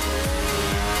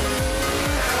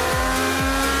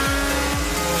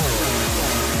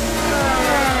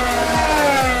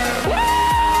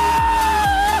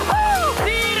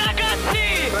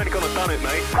 You've only gonna done it,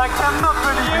 mate. I cannot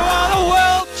believe you are the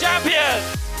world champion!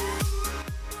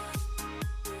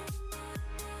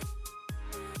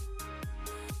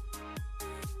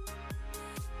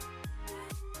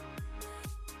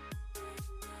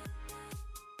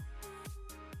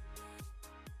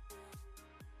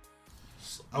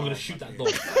 I'm gonna shoot that dog.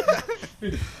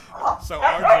 So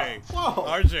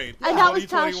RJ, And that was 2021 is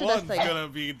passion, I think. gonna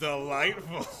be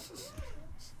delightful.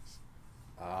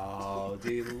 Oh,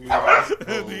 delightful.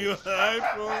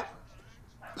 Delightful.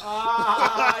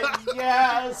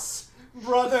 Yes!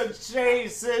 Brother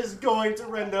Chase is going to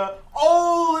render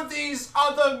all of these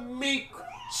other meek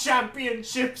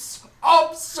championships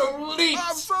obsolete!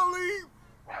 Obsolete.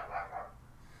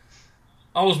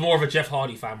 I was more of a Jeff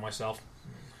Hardy fan myself.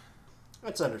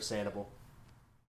 That's understandable.